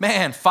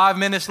 Man, 5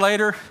 minutes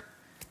later,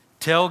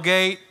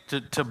 tailgate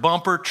to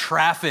bumper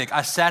traffic.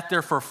 I sat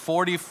there for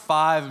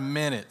 45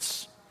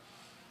 minutes.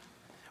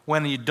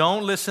 When you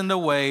don't listen to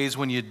Waze,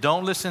 when you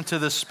don't listen to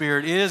the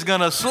Spirit, it is going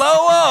to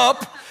slow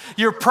up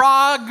your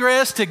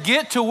progress to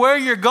get to where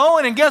you're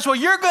going. And guess what?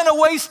 You're going to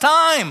waste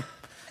time.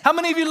 How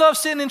many of you love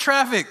sitting in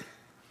traffic?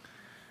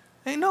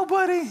 Ain't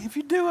nobody. If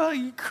you do,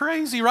 you're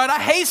crazy, right? I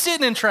hate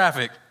sitting in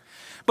traffic.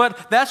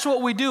 But that's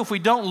what we do. If we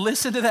don't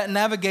listen to that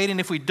navigating,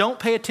 if we don't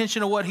pay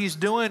attention to what he's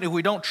doing, if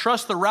we don't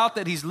trust the route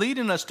that he's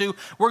leading us to,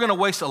 we're going to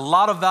waste a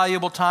lot of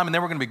valuable time, and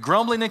then we're going to be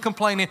grumbling and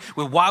complaining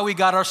with why we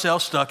got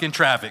ourselves stuck in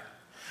traffic.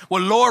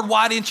 Well, Lord,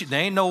 why didn't you?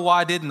 There ain't no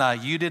why didn't I.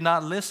 You did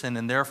not listen,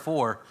 and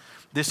therefore,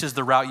 this is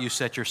the route you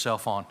set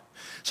yourself on.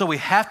 So we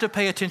have to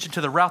pay attention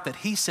to the route that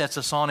he sets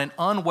us on and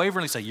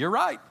unwaveringly say, you're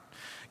right.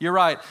 You're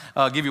right.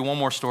 I'll give you one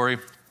more story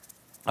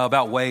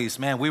about Waze.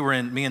 Man,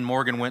 me and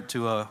Morgan went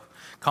to a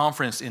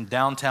conference in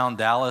downtown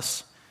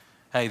Dallas.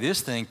 Hey,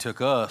 this thing took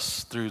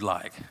us through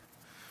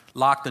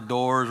lock the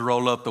doors,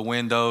 roll up the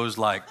windows,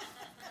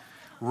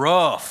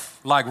 rough.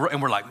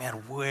 And we're like,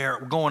 man, we're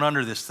going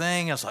under this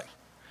thing. I was like,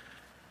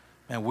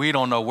 man, we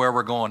don't know where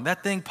we're going.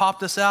 That thing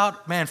popped us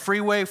out. Man,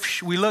 freeway,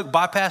 we look,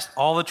 bypassed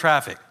all the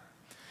traffic.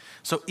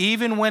 So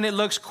even when it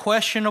looks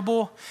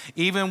questionable,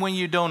 even when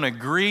you don't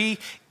agree,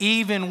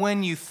 even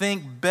when you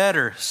think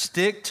better,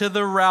 stick to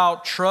the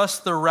route,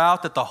 trust the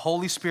route that the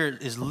Holy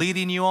Spirit is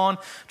leading you on,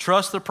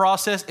 trust the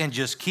process, and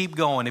just keep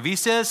going. If he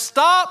says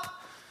stop,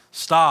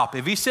 stop.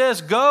 If he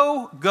says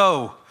go,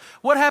 go.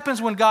 What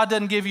happens when God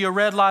doesn't give you a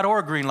red light or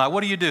a green light?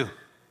 What do?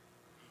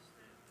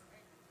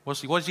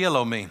 What's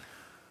yellow mean?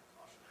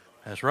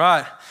 That's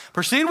right.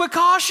 Proceed with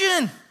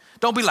caution.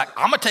 Don't be like,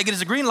 I'm going to take it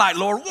as a green light,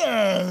 Lord.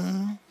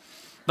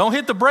 Don't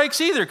hit the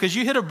brakes either, because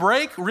you hit a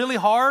brake really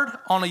hard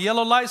on a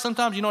yellow light,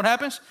 sometimes you know what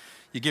happens?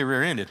 You get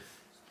rear-ended.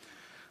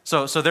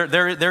 So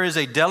there is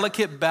a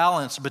delicate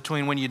balance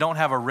between when you don't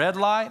have a red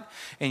light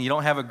and you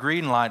don't have a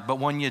green light, but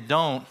when you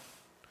don't,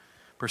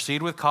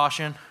 proceed with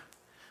caution.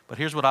 But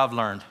here's what I've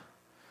learned.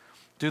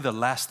 Do the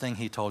last thing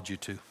he told you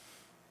to.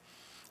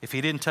 If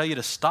he didn't tell you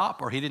to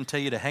stop or he didn't tell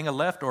you to hang a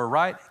left or a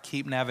right,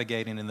 keep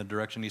navigating in the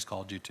direction he's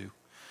called you to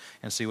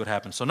and see what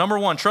happens. So number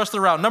 1, trust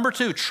the route. Number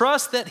 2,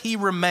 trust that he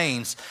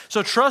remains.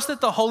 So trust that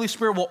the Holy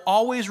Spirit will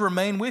always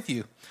remain with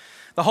you.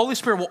 The Holy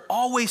Spirit will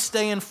always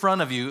stay in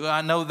front of you.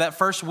 I know that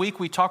first week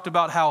we talked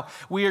about how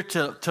we are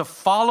to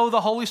follow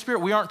the Holy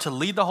Spirit. We aren't to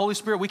lead the Holy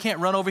Spirit. We can't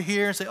run over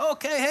here and say,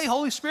 okay, hey,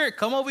 Holy Spirit,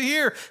 come over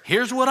here.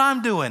 Here's what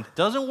I'm doing.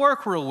 Doesn't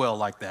work real well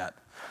like that.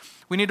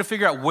 We need to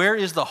figure out where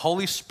is the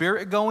Holy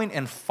Spirit going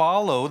and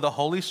follow the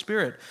Holy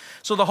Spirit.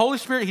 So the Holy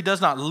Spirit, he does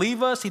not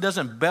leave us. He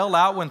doesn't bail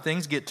out when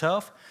things get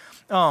tough.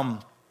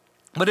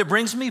 But it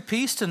brings me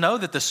peace to know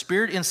that the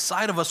Spirit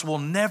inside of us will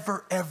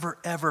never, ever,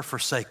 ever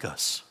forsake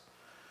us.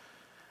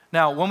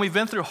 Now, when we've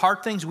been through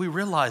hard things, we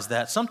realize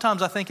that.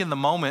 Sometimes I think in the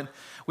moment,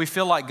 we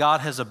feel like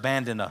God has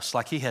abandoned us,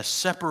 like he has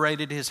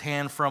separated his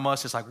hand from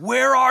us. It's like,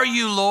 where are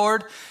you,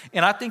 Lord?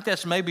 And I think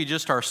that's maybe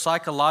just our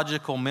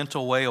psychological,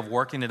 mental way of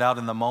working it out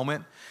in the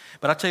moment.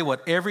 But I tell you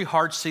what, every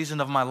hard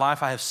season of my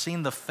life, I have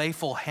seen the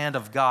faithful hand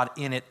of God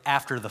in it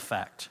after the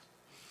fact.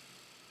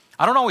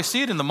 I don't always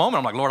see it in the moment.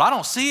 I'm like, Lord, I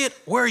don't see it.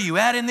 Where are you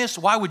at in this?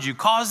 Why would you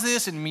cause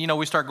this? And,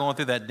 we start going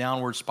through that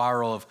downward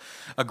spiral of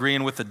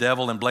agreeing with the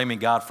devil and blaming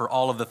God for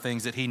all of the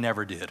things that he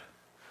never did,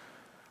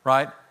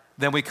 right?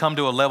 Then we come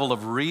to a level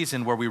of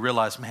reason where we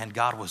realize, man,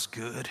 God was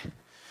good.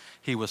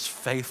 He was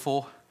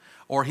faithful,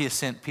 or he has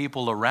sent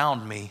people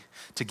around me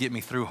to get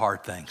me through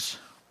hard things.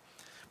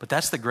 But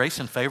that's the grace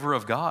and favor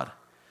of God.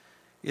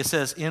 It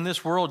says, in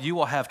this world you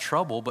will have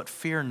trouble, but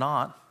fear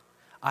not.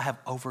 I have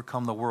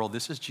overcome the world.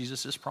 This is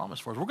Jesus' promise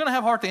for us. We're going to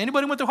have hard things.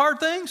 Anybody went through hard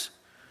things?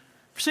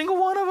 Every single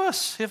one of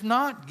us. If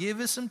not,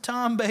 give it some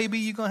time, baby.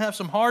 You're going to have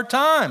some hard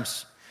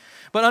times.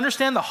 But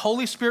understand the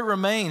Holy Spirit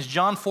remains.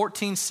 John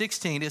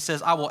 14:16, it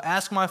says, I will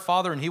ask my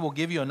Father and he will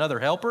give you another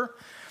helper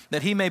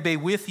that he may be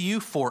with you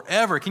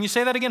forever. Can you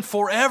say that again?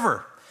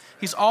 Forever.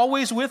 He's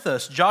always with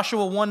us.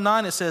 Joshua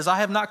 1:9, it says,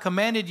 Have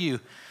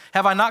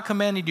I not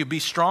commanded you, be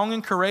strong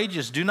and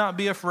courageous. Do not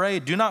be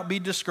afraid. Do not be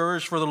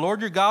discouraged, for the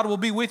Lord your God will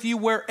be with you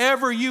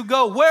wherever you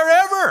go.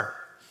 Wherever.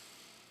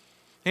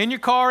 In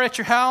your car, at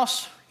your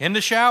house, in the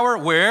shower,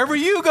 wherever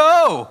you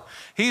go,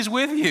 he's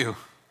with you,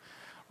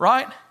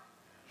 right?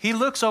 He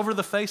looks over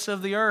the face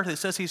of the earth. It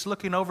says he's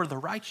looking over the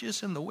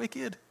righteous and the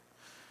wicked.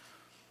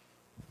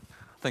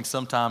 I think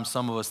sometimes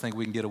some of us think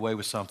we can get away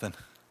with something.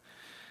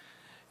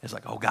 It's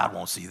like, oh, God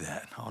won't see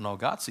that. Oh, no,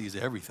 God sees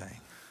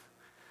everything,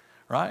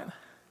 right?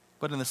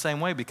 But in the same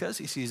way, because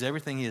he sees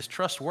everything, he is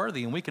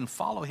trustworthy, and we can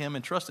follow him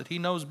and trust that he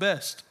knows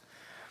best,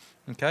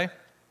 okay?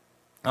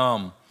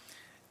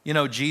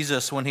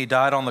 Jesus, when he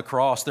died on the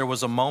cross, there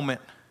was a moment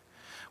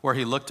where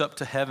he looked up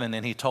to heaven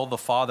and he told the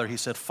Father, he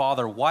said,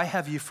 Father, why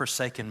have you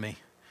forsaken me?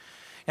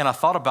 And I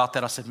thought about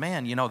that. I said,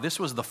 man, this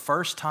was the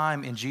first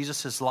time in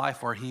Jesus'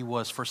 life where he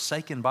was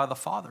forsaken by the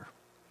Father.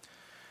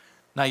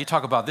 Now you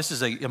talk about this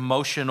is an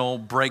emotional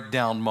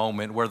breakdown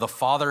moment where the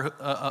Father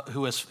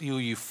who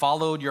you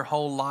followed your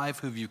whole life,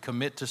 who you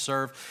commit to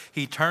serve,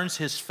 he turns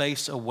his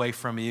face away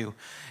from you.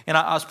 And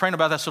I was praying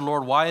about that. So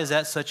Lord, why is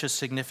that such a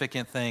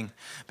significant thing?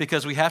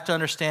 Because we have to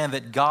understand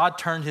that God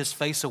turned his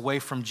face away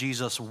from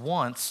Jesus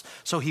once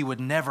so he would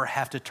never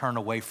have to turn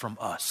away from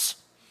us.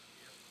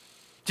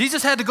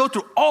 Jesus had to go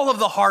through all of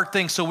the hard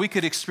things so we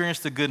could experience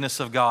the goodness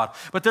of God.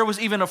 But there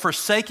was even a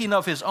forsaking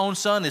of his own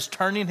son, his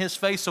turning his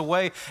face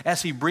away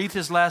as he breathed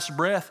his last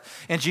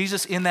breath. And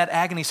Jesus, in that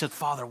agony, said,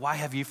 Father, why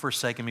have you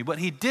forsaken me? But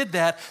he did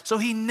that so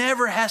he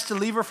never has to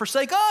leave or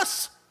forsake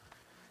us.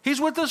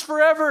 He's with us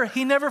forever.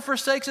 He never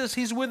forsakes us.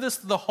 He's with us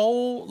the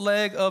whole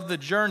leg of the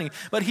journey.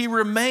 But he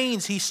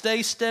remains. He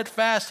stays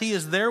steadfast. He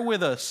is there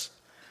with us.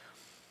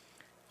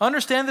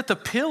 Understand that the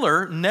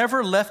pillar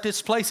never left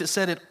its place. It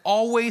said it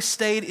always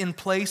stayed in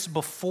place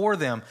before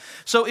them.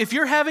 So if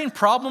you're having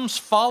problems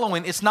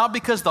following, it's not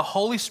because the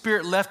Holy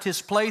Spirit left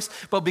his place,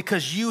 but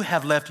because you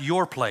have left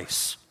your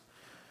place.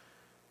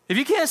 If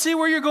you can't see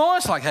where you're going,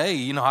 it's like, hey,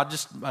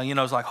 it's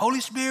like,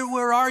 Holy Spirit,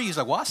 where are you? He's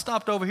like, well, I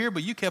stopped over here,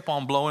 but you kept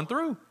on blowing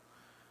through.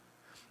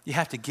 You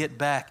have to get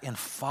back and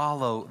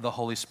follow the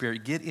Holy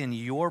Spirit. Get in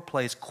your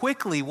place.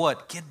 Quickly,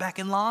 what? Get back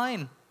in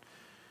line.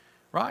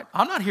 Right?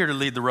 I'm not here to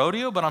lead the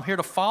rodeo, but I'm here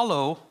to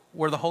follow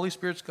where the Holy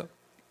Spirit's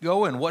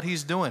going, what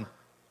he's doing.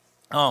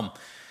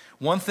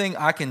 One thing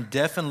I can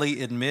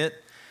definitely admit,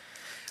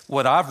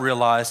 what I've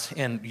realized,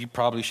 and you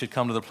probably should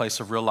come to the place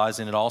of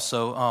realizing it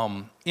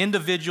also,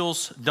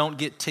 individuals don't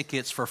get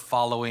tickets for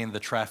following the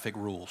traffic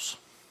rules.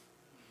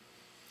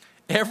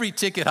 Every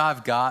ticket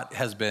I've got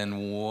has been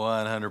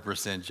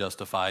 100%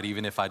 justified,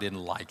 even if I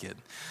didn't like it.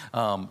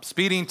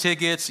 Speeding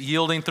tickets,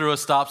 yielding through a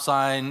stop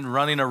sign,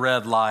 running a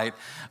red light.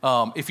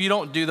 If you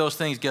don't do those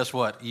things, guess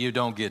what? You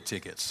don't get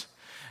tickets.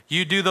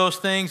 You do those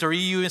things, or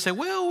you even say,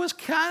 well,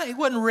 it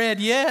wasn't red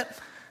yet.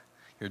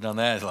 You're done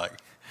that. It's like,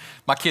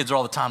 my kids are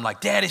all the time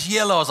like, Dad, it's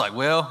yellow. I was like,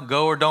 well,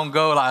 go or don't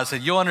go. Like I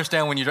said, you'll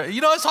understand when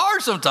it's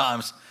hard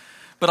sometimes.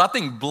 But I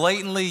think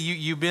blatantly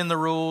you bend the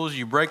rules,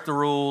 you break the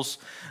rules.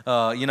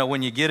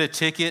 When you get a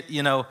ticket,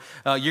 you're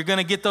going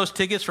to get those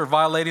tickets for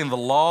violating the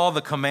law,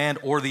 the command,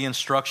 or the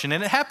instruction.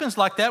 And it happens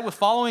like that with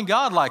following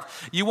God. Like,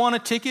 you want a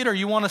ticket or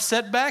you want a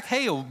setback?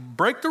 Hey,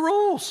 break the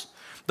rules.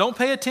 Don't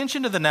pay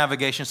attention to the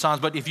navigation signs.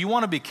 But if you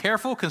want to be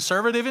careful,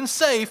 conservative, and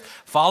safe,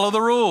 follow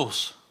the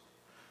rules.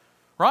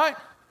 Right?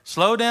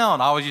 Slow down.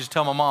 I always used to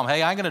tell my mom,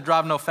 hey, I ain't going to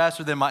drive no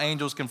faster than my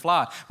angels can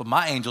fly. But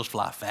my angels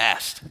fly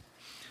fast.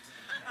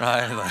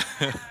 Right?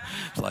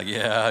 It's like,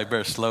 yeah, I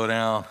better slow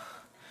down.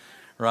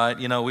 Right?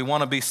 We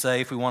want to be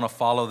safe. We want to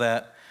follow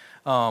that.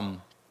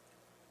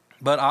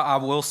 But I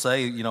will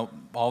say,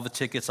 all the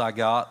tickets I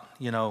got,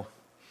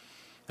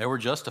 they were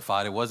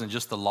justified. It wasn't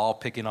just the law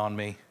picking on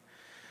me.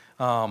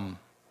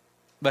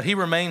 But he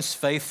remains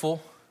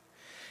faithful.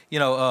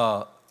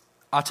 I'll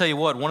tell you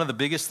what, one of the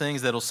biggest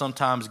things that'll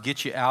sometimes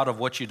get you out of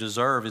what you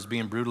deserve is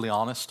being brutally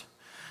honest.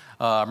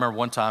 I remember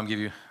one time, I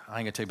ain't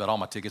going to tell you about all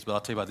my tickets, but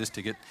I'll tell you about this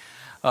ticket.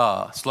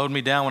 Slowed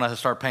me down when I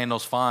started paying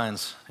those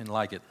fines. Didn't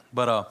like it.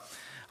 But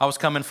I was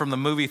coming from the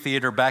movie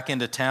theater back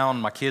into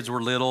town. My kids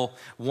were little.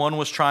 One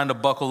was trying to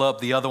buckle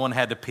up. The other one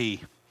had to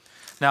pee.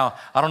 Now,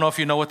 I don't know if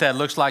you know what that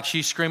looks like.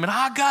 She's screaming,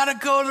 I got to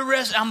go to the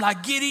rest. I'm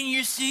like, get in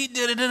your seat.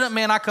 Da-da-da-da.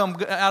 Man, I come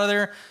out of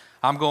there.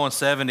 I'm going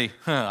 70.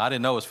 I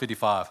didn't know it was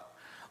 55.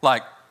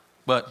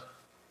 But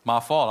my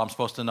fault. I'm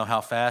supposed to know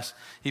how fast.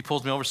 He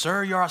pulls me over.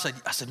 Sir, you're all right.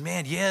 I said,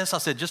 man, yes. I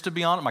said, just to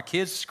be honest, my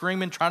kids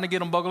screaming, trying to get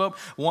them buckled up.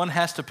 One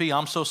has to pee.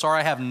 I'm so sorry.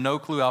 I have no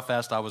clue how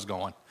fast I was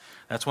going.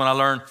 That's when I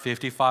learned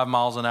 55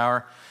 miles an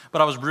hour.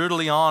 But I was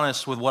brutally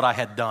honest with what I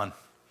had done.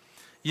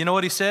 You know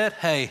what he said?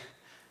 Hey,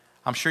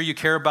 I'm sure you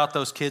care about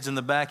those kids in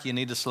the back. You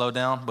need to slow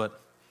down, but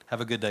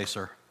have a good day,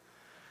 sir.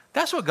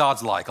 That's what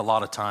God's like a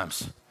lot of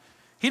times.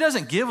 He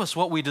doesn't give us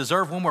what we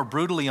deserve when we're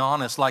brutally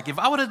honest. Like if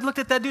I would have looked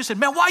at that dude and said,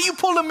 man, why are you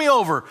pulling me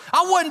over?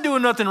 I wasn't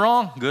doing nothing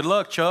wrong. Good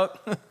luck,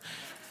 Chuck.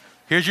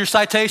 Here's your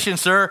citation,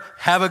 sir.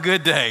 Have a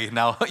good day.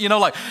 Now,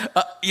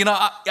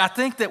 I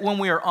think that when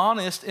we are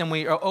honest and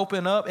we are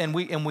open up and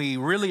we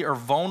really are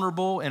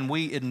vulnerable and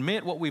we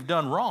admit what we've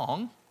done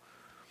wrong.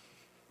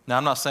 Now,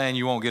 I'm not saying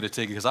you won't get a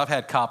ticket because I've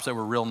had cops that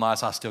were real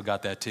nice. I still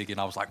got that ticket.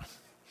 And I was like,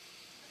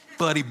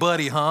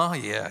 buddy, huh?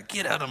 Yeah,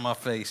 get out of my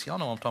face. Y'all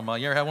know what I'm talking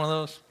about. You ever had one of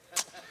those?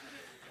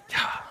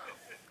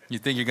 You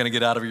think you're going to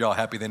get out of it, you're all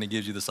happy, then he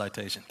gives you the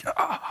citation.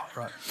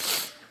 Right.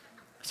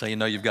 So you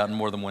know you've gotten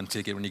more than one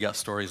ticket when you got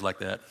stories like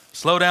that.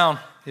 Slow down.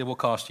 It will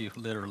cost you,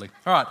 literally.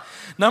 All right.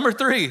 Number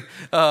 3.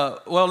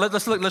 Let's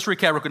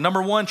recap real quick.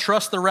 Number 1,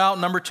 trust the route.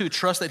 Number 2,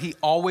 trust that he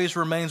always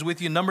remains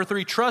with you. Number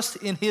 3, trust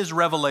in his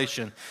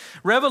revelation.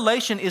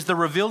 Revelation is the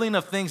revealing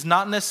of things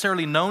not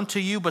necessarily known to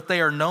you, but they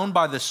are known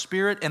by the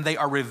Spirit and they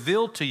are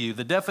revealed to you.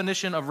 The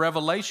definition of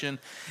revelation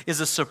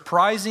is a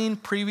surprising,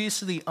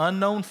 previously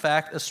unknown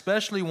fact,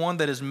 especially one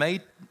that is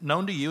made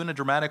known to you in a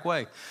dramatic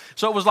way.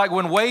 So it was like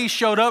when Waze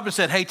showed up and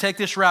said, hey, take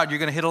this route. You're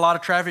going to hit a lot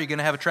of traffic. You're going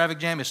to have a traffic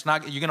jam.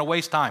 You're going to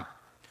waste time.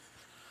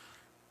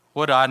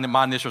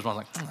 My initial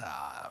response was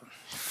like,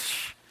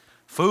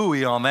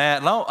 phooey on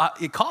that. No,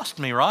 it cost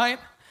me, right?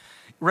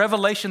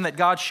 Revelation that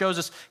God shows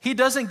us. He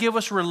doesn't give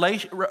us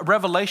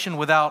revelation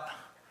without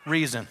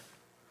reason.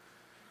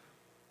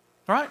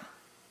 Right?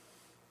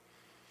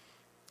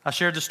 I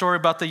shared the story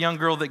about the young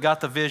girl that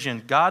got the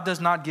vision. God does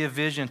not give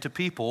vision to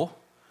people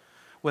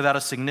without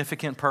a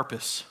significant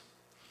purpose.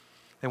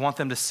 They want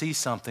them to see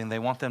something. They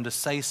want them to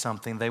say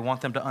something. They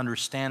want them to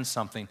understand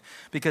something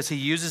because he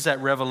uses that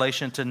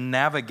revelation to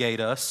navigate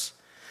us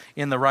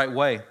in the right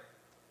way.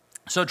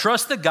 So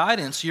trust the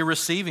guidance you're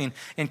receiving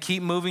and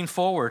keep moving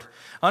forward.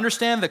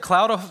 Understand the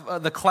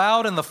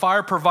cloud and the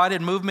fire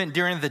provided movement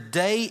during the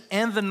day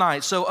and the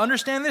night. So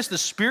understand this, the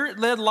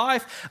Spirit-led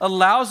life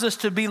allows us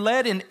to be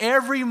led in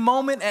every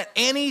moment at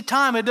any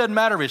time. It doesn't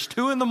matter if it's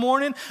 2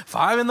 a.m,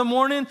 5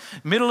 a.m,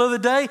 middle of the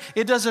day.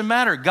 It doesn't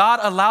matter.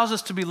 God allows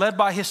us to be led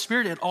by his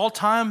Spirit at all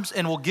times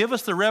and will give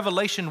us the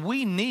revelation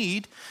we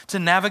need to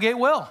navigate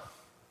well.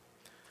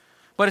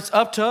 But it's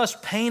up to us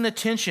paying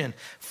attention,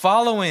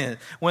 following.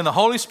 When the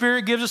Holy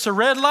Spirit gives us a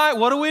red light,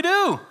 what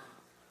do?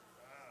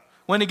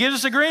 When he gives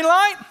us a green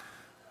light?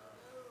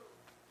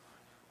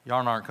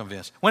 Y'all aren't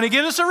convinced. When he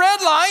gives us a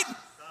red light,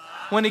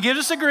 when he gives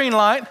us a green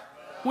light,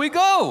 we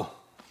go.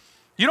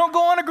 You don't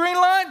go on a green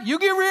light, you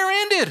get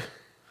rear-ended.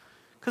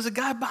 Because the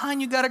guy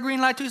behind you got a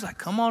green light too. He's like,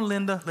 come on,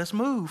 Linda, let's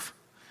move.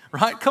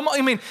 Right? Come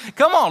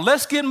on,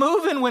 let's get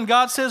moving. When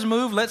God says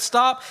move, let's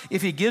stop.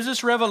 If he gives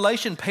us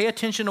revelation, pay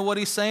attention to what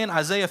he's saying.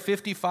 Isaiah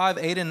 55,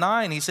 8 and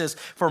 9, he says,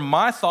 for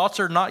my thoughts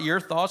are not your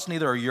thoughts,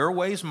 neither are your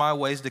ways my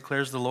ways,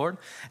 declares the Lord.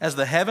 As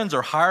the heavens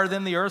are higher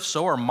than the earth,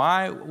 so are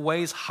my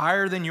ways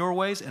higher than your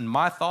ways, and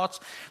my thoughts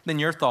than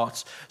your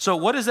thoughts. So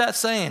what is that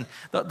saying?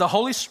 The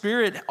Holy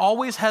Spirit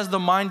always has the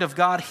mind of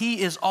God.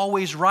 He is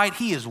always right.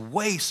 He is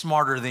way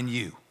smarter than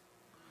you.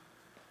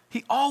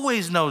 He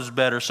always knows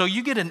better. So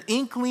you get an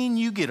inkling,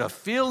 you get a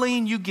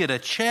feeling, you get a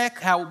check,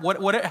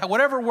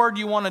 whatever word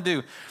you want to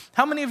do.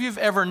 How many of you have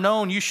ever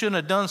known you shouldn't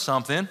have done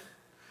something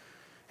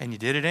and you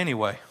did it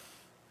anyway?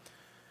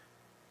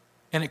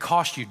 And it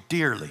cost you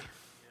dearly.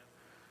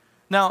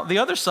 Now, the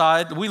other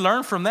side, we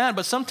learn from that,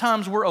 but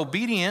sometimes we're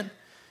obedient.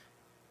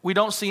 We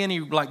don't see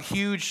any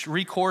huge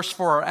recourse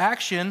for our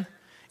action,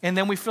 and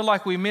then we feel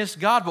like we missed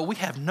God, but we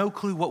have no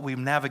clue what we've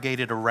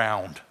navigated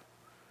around.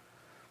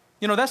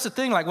 You know, that's the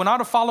thing. Like when I'd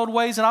have followed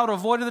Waze and I would have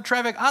avoided the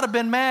traffic, I'd have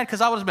been mad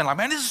because I would have been like,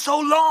 man, this is so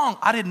long.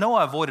 I didn't know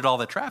I avoided all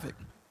that traffic.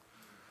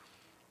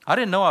 I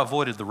didn't know I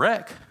avoided the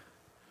wreck.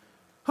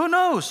 Who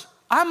knows?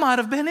 I might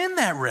have been in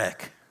that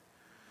wreck.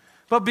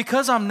 But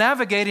because I'm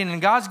navigating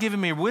and God's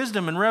given me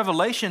wisdom and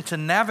revelation to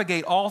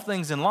navigate all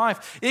things in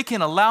life, it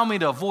can allow me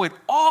to avoid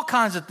all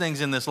kinds of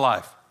things in this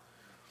life.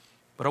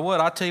 But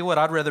I tell you what,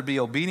 I'd rather be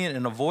obedient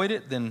and avoid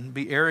it than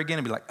be arrogant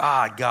and be like,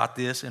 I got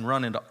this, and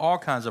run into all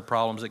kinds of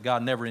problems that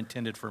God never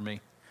intended for me.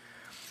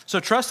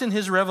 So trust in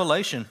his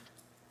revelation.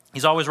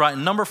 He's always right.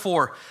 And number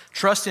 4,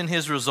 trust in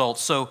his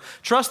results. So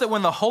trust that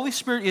when the Holy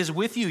Spirit is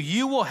with you,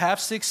 you will have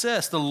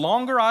success. The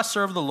longer I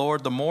serve the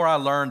Lord, the more I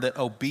learn that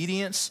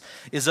obedience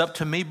is up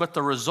to me, but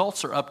the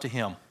results are up to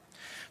him.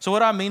 So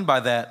what I mean by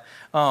that,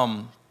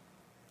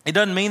 it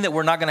doesn't mean that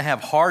we're not going to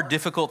have hard,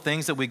 difficult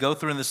things that we go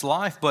through in this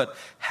life, but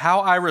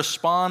how I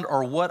respond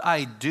or what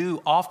I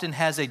do often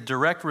has a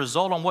direct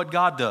result on what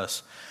God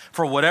does.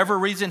 For whatever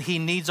reason, he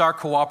needs our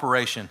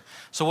cooperation.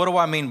 So what do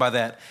I mean by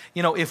that?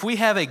 You know, if we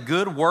have a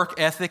good work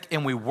ethic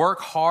and we work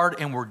hard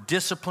and we're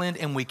disciplined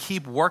and we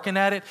keep working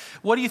at it,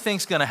 what do you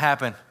think is going to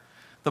happen?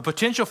 The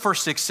potential for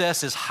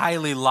success is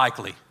highly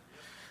likely.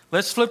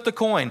 Let's flip the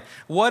coin.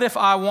 What if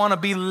I want to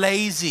be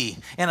lazy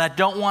and I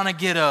don't want to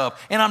get up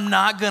and I'm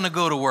not going to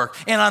go to work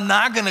and I'm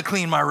not going to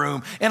clean my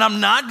room and I'm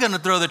not going to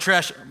throw the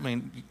trash? I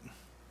mean,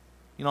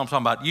 you know what I'm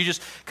talking about. You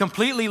just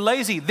completely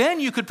lazy.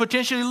 Then you could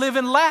potentially live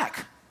in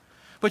lack.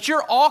 But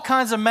you're all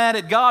kinds of mad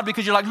at God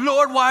because you're like,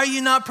 Lord, why are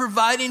you not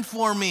providing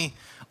for me?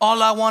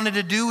 All I wanted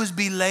to do was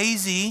be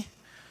lazy.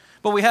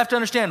 But we have to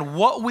understand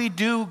what we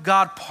do,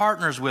 God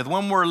partners with.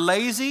 When we're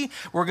lazy,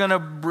 we're going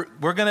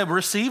to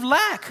receive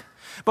lack.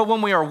 But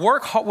when we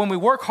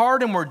work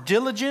hard and we're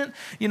diligent,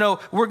 you know,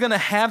 we're going to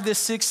have this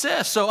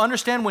success. So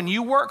understand when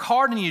you work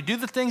hard and you do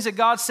the things that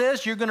God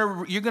says, you're going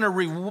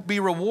to be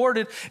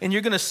rewarded and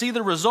you're going to see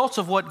the results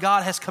of what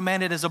God has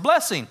commanded as a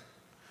blessing.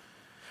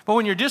 But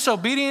when you're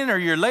disobedient or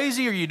you're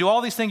lazy or you do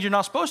all these things you're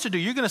not supposed to do,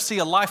 you're going to see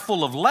a life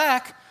full of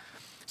lack.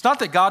 It's not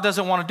that God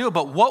doesn't want to do it,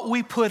 but what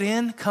we put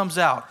in comes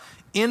out.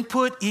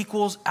 Input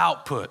equals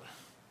output.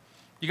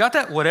 You got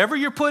that? Whatever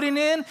you're putting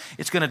in,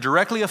 it's going to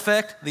directly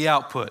affect the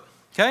output.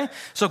 Okay?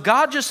 So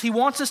God He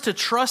wants us to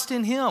trust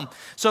in Him.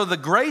 So the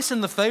grace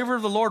and the favor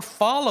of the Lord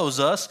follows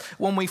us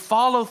when we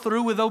follow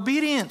through with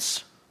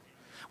obedience.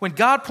 When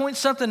God points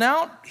something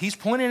out, He's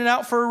pointing it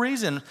out for a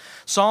reason.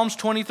 Psalms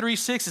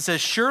 23:6, it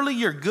says, "Surely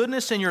your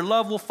goodness and your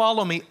love will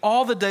follow me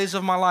all the days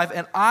of my life,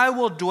 and I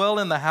will dwell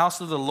in the house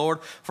of the Lord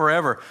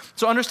forever."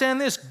 So understand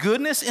this,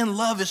 goodness and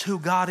love is who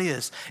God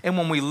is. And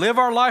when we live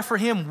our life for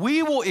Him,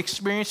 we will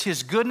experience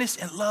His goodness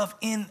and love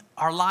in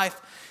our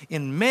life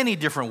in many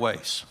different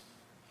ways.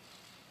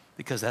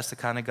 Because that's the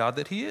kind of God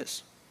that He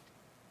is.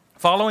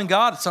 Following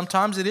God,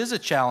 sometimes it is a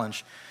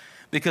challenge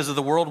because of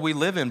the world we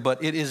live in,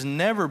 but it is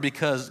never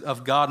because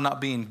of God not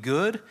being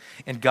good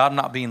and God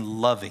not being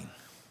loving.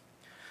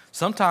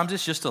 Sometimes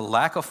it's just a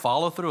lack of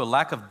follow through, a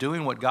lack of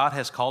doing what God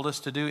has called us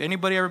to do.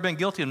 Anybody ever been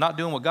guilty of not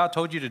doing what God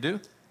told you to do?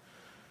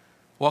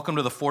 Welcome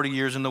to the 40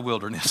 years in the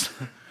wilderness,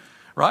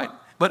 right?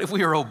 But if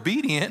we are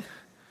obedient,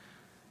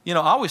 I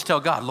always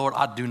tell God, Lord,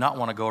 I do not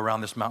want to go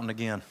around this mountain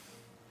again.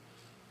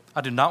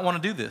 I do not want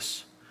to do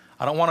this.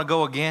 I don't want to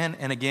go again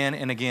and again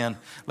and again.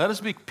 Let us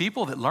be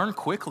people that learn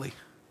quickly.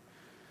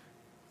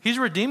 He's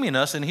redeeming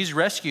us and He's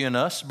rescuing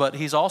us, but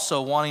He's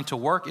also wanting to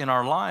work in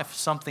our life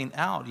something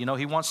out.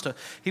 He wants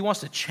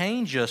to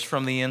change us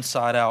from the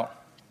inside out.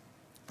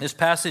 This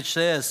passage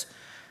says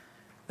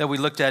that we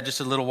looked at just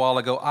a little while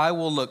ago, I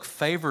will look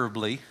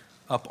favorably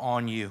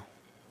upon you.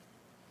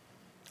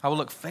 I will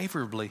look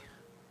favorably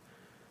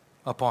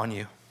upon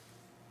you.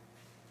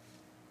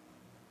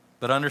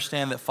 But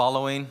understand that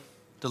following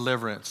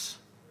deliverance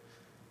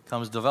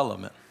comes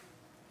development.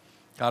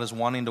 God is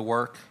wanting to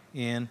work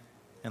in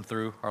and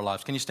through our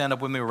lives. Can you stand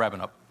up with me? We're wrapping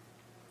up.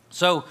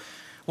 So,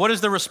 what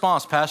is the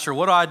response, Pastor?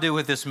 What do I do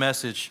with this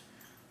message?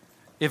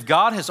 If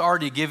God has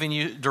already given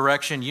you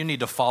direction, you need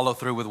to follow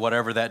through with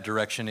whatever that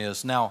direction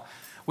is. Now,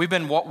 we've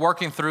been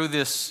working through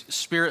this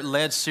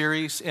Spirit-led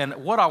series, and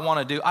what I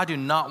want to do, I do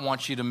not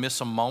want you to miss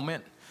a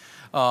moment.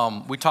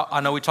 I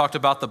know we talked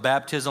about the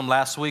baptism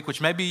last week, which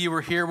maybe you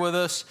were here with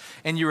us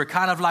and you were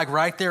kind of like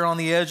right there on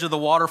the edge of the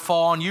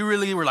waterfall and you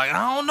really were like,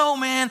 I don't know,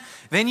 man.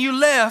 Then you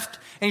left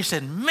and you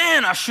said,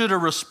 man, I should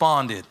have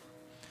responded.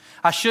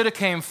 I should have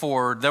came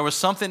forward. There was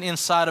something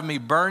inside of me,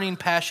 burning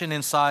passion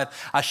inside.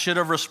 I should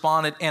have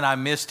responded and I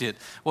missed it.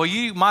 Well,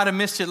 you might have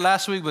missed it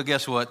last week, but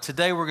guess what?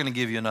 Today we're going to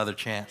give you another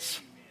chance.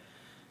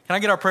 Can I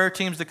get our prayer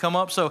teams to come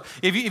up? So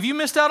if you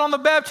missed out on the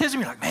baptism,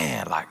 you're like,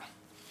 man,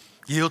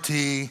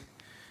 guilty.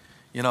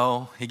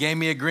 He gave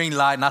me a green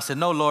light, and I said,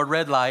 no, Lord,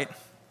 red light.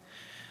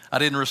 I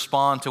didn't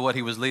respond to what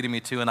He was leading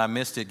me to, and I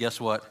missed it.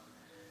 Guess what?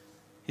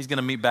 He's going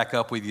to meet back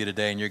up with you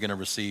today, and you're going to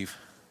receive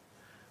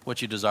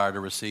what you desire to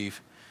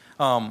receive.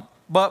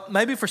 But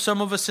maybe for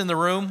some of us in the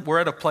room, we're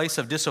at a place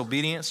of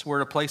disobedience. We're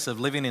at a place of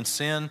living in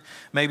sin.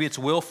 Maybe it's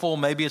willful.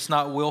 Maybe it's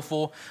not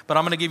willful. But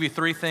I'm going to give you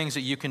 3 things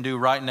that you can do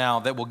right now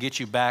that will get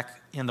you back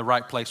in the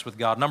right place with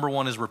God. Number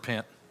 1 is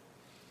repent.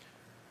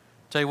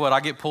 Tell you what, I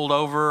get pulled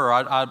over or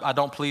I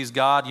don't please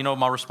God. You know what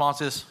my response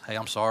is? Hey,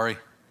 I'm sorry.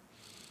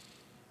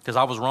 Because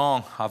I was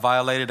wrong. I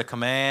violated a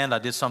command. I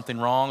did something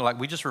wrong.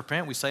 We just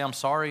repent. We say, I'm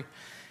sorry.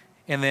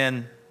 And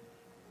then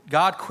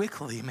God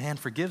quickly,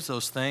 forgives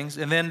those things.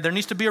 And then there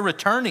needs to be a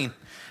returning,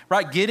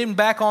 right? Getting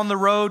back on the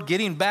road,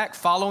 getting back,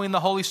 following the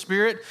Holy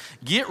Spirit.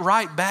 Get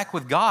right back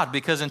with God,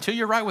 because until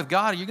you're right with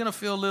God, you're going to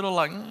feel a little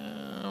like,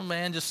 oh,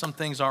 man, just some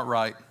things aren't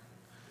right.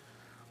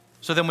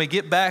 So then we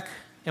get back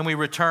and we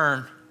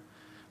return.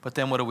 But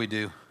then what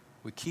do?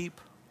 We keep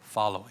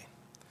following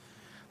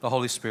the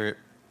Holy Spirit.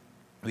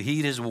 We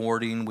heed His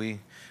wording.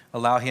 We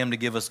allow Him to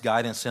give us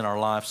guidance in our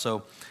life.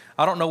 So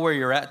I don't know where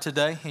you're at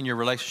today in your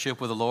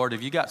relationship with the Lord.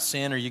 If you got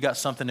sin or you got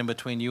something in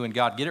between you and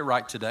God, get it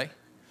right today.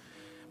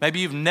 Maybe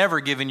you've never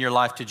given your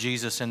life to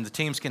Jesus, and the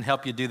teams can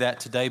help you do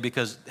that today,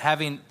 because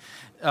having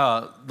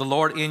the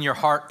Lord in your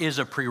heart is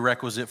a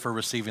prerequisite for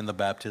receiving the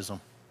baptism.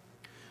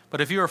 But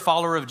if you're a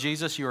follower of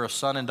Jesus, you're a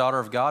son and daughter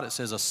of God. It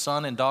says a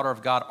son and daughter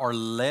of God are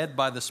led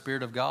by the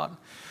Spirit of God.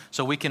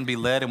 So we can be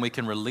led and we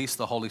can release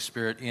the Holy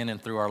Spirit in and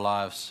through our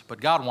lives.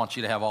 But God wants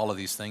you to have all of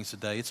these things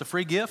today. It's a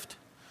free gift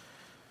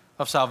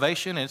of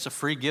salvation, and it's a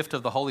free gift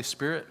of the Holy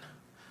Spirit.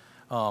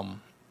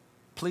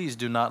 Please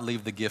do not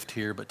leave the gift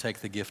here, but take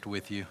the gift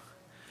with you,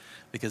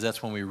 because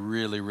that's when we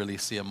really, really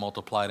see it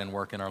multiplied and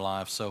work in our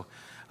lives. So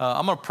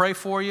I'm going to pray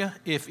for you.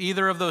 If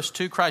either of those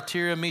 2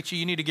 criteria meet you,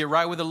 you need to get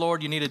right with the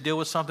Lord, you need to deal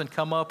with something,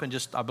 come up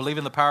and I believe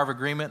in the power of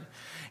agreement.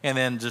 And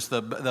then just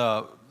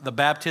the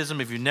baptism,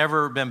 if you've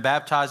never been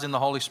baptized in the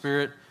Holy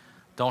Spirit,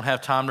 don't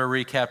have time to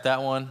recap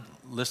that one.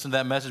 Listen to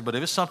that message. But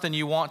if it's something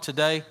you want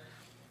today,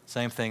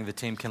 same thing, the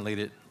team can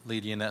lead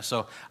you in that.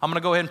 So I'm going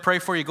to go ahead and pray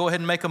for you. Go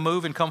ahead and make a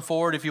move and come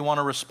forward if you want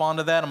to respond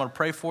to that. I'm going to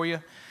pray for you,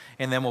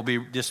 and then we'll be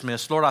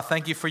dismissed. Lord, I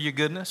thank you for your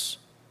goodness.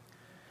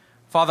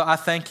 Father, I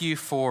thank you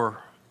for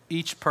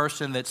each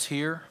person that's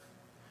here.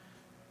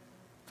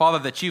 Father,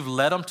 that you've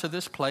led them to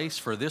this place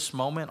for this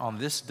moment on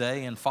this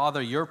day. And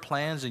Father, your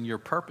plans and your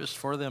purpose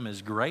for them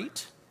is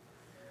great.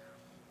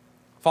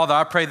 Father,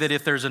 I pray that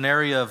if there's an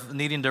area of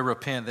needing to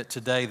repent, that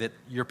today that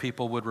your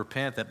people would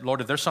repent, that,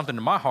 Lord, if there's something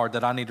in my heart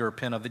that I need to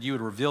repent of, that you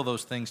would reveal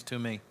those things to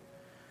me,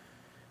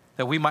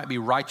 that we might be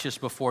righteous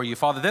before you.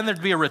 Father, then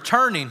there'd be a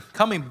returning,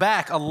 coming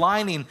back,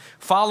 aligning,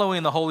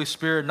 following the Holy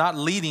Spirit, not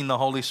leading the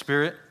Holy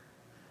Spirit.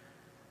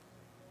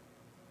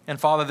 And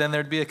Father, then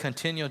there'd be a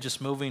continual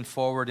just moving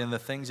forward in the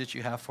things that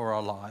you have for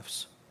our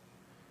lives.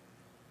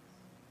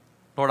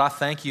 Lord, I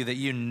thank you that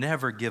you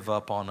never give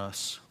up on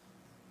us.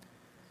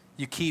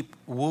 You keep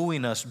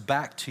wooing us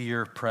back to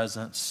your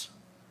presence,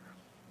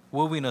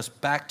 wooing us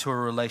back to a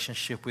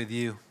relationship with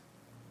you.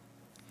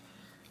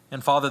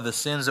 And Father, the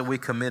sins that we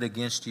commit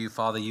against you,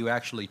 Father, you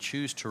actually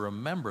choose to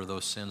remember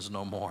those sins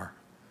no more.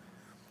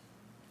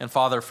 And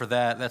Father, for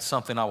that, that's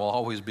something I will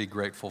always be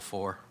grateful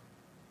for.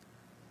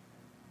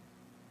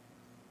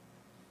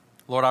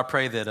 Lord, I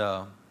pray that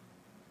your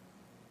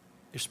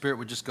Spirit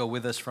would just go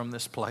with us from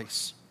this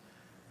place.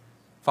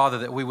 Father,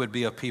 that we would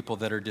be a people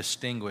that are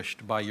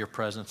distinguished by your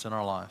presence in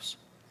our lives.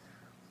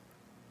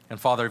 And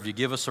Father, if you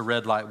give us a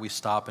red light, we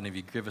stop, and if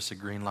you give us a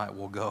green light,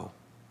 we'll go.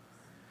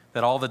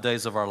 That all the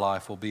days of our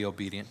life will be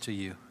obedient to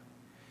you. In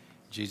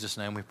Jesus'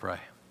 name we pray.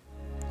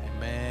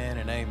 Amen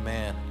and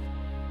amen.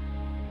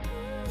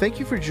 Thank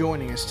you for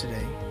joining us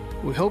today.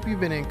 We hope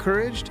you've been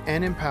encouraged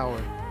and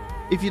empowered.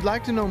 If you'd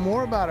like to know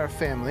more about our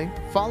family,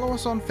 follow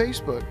us on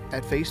Facebook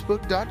at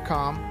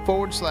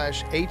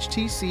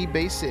facebook.com/HTC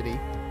Bay City,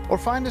 or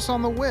find us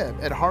on the web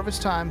at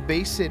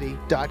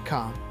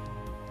harvesttimebaycity.com.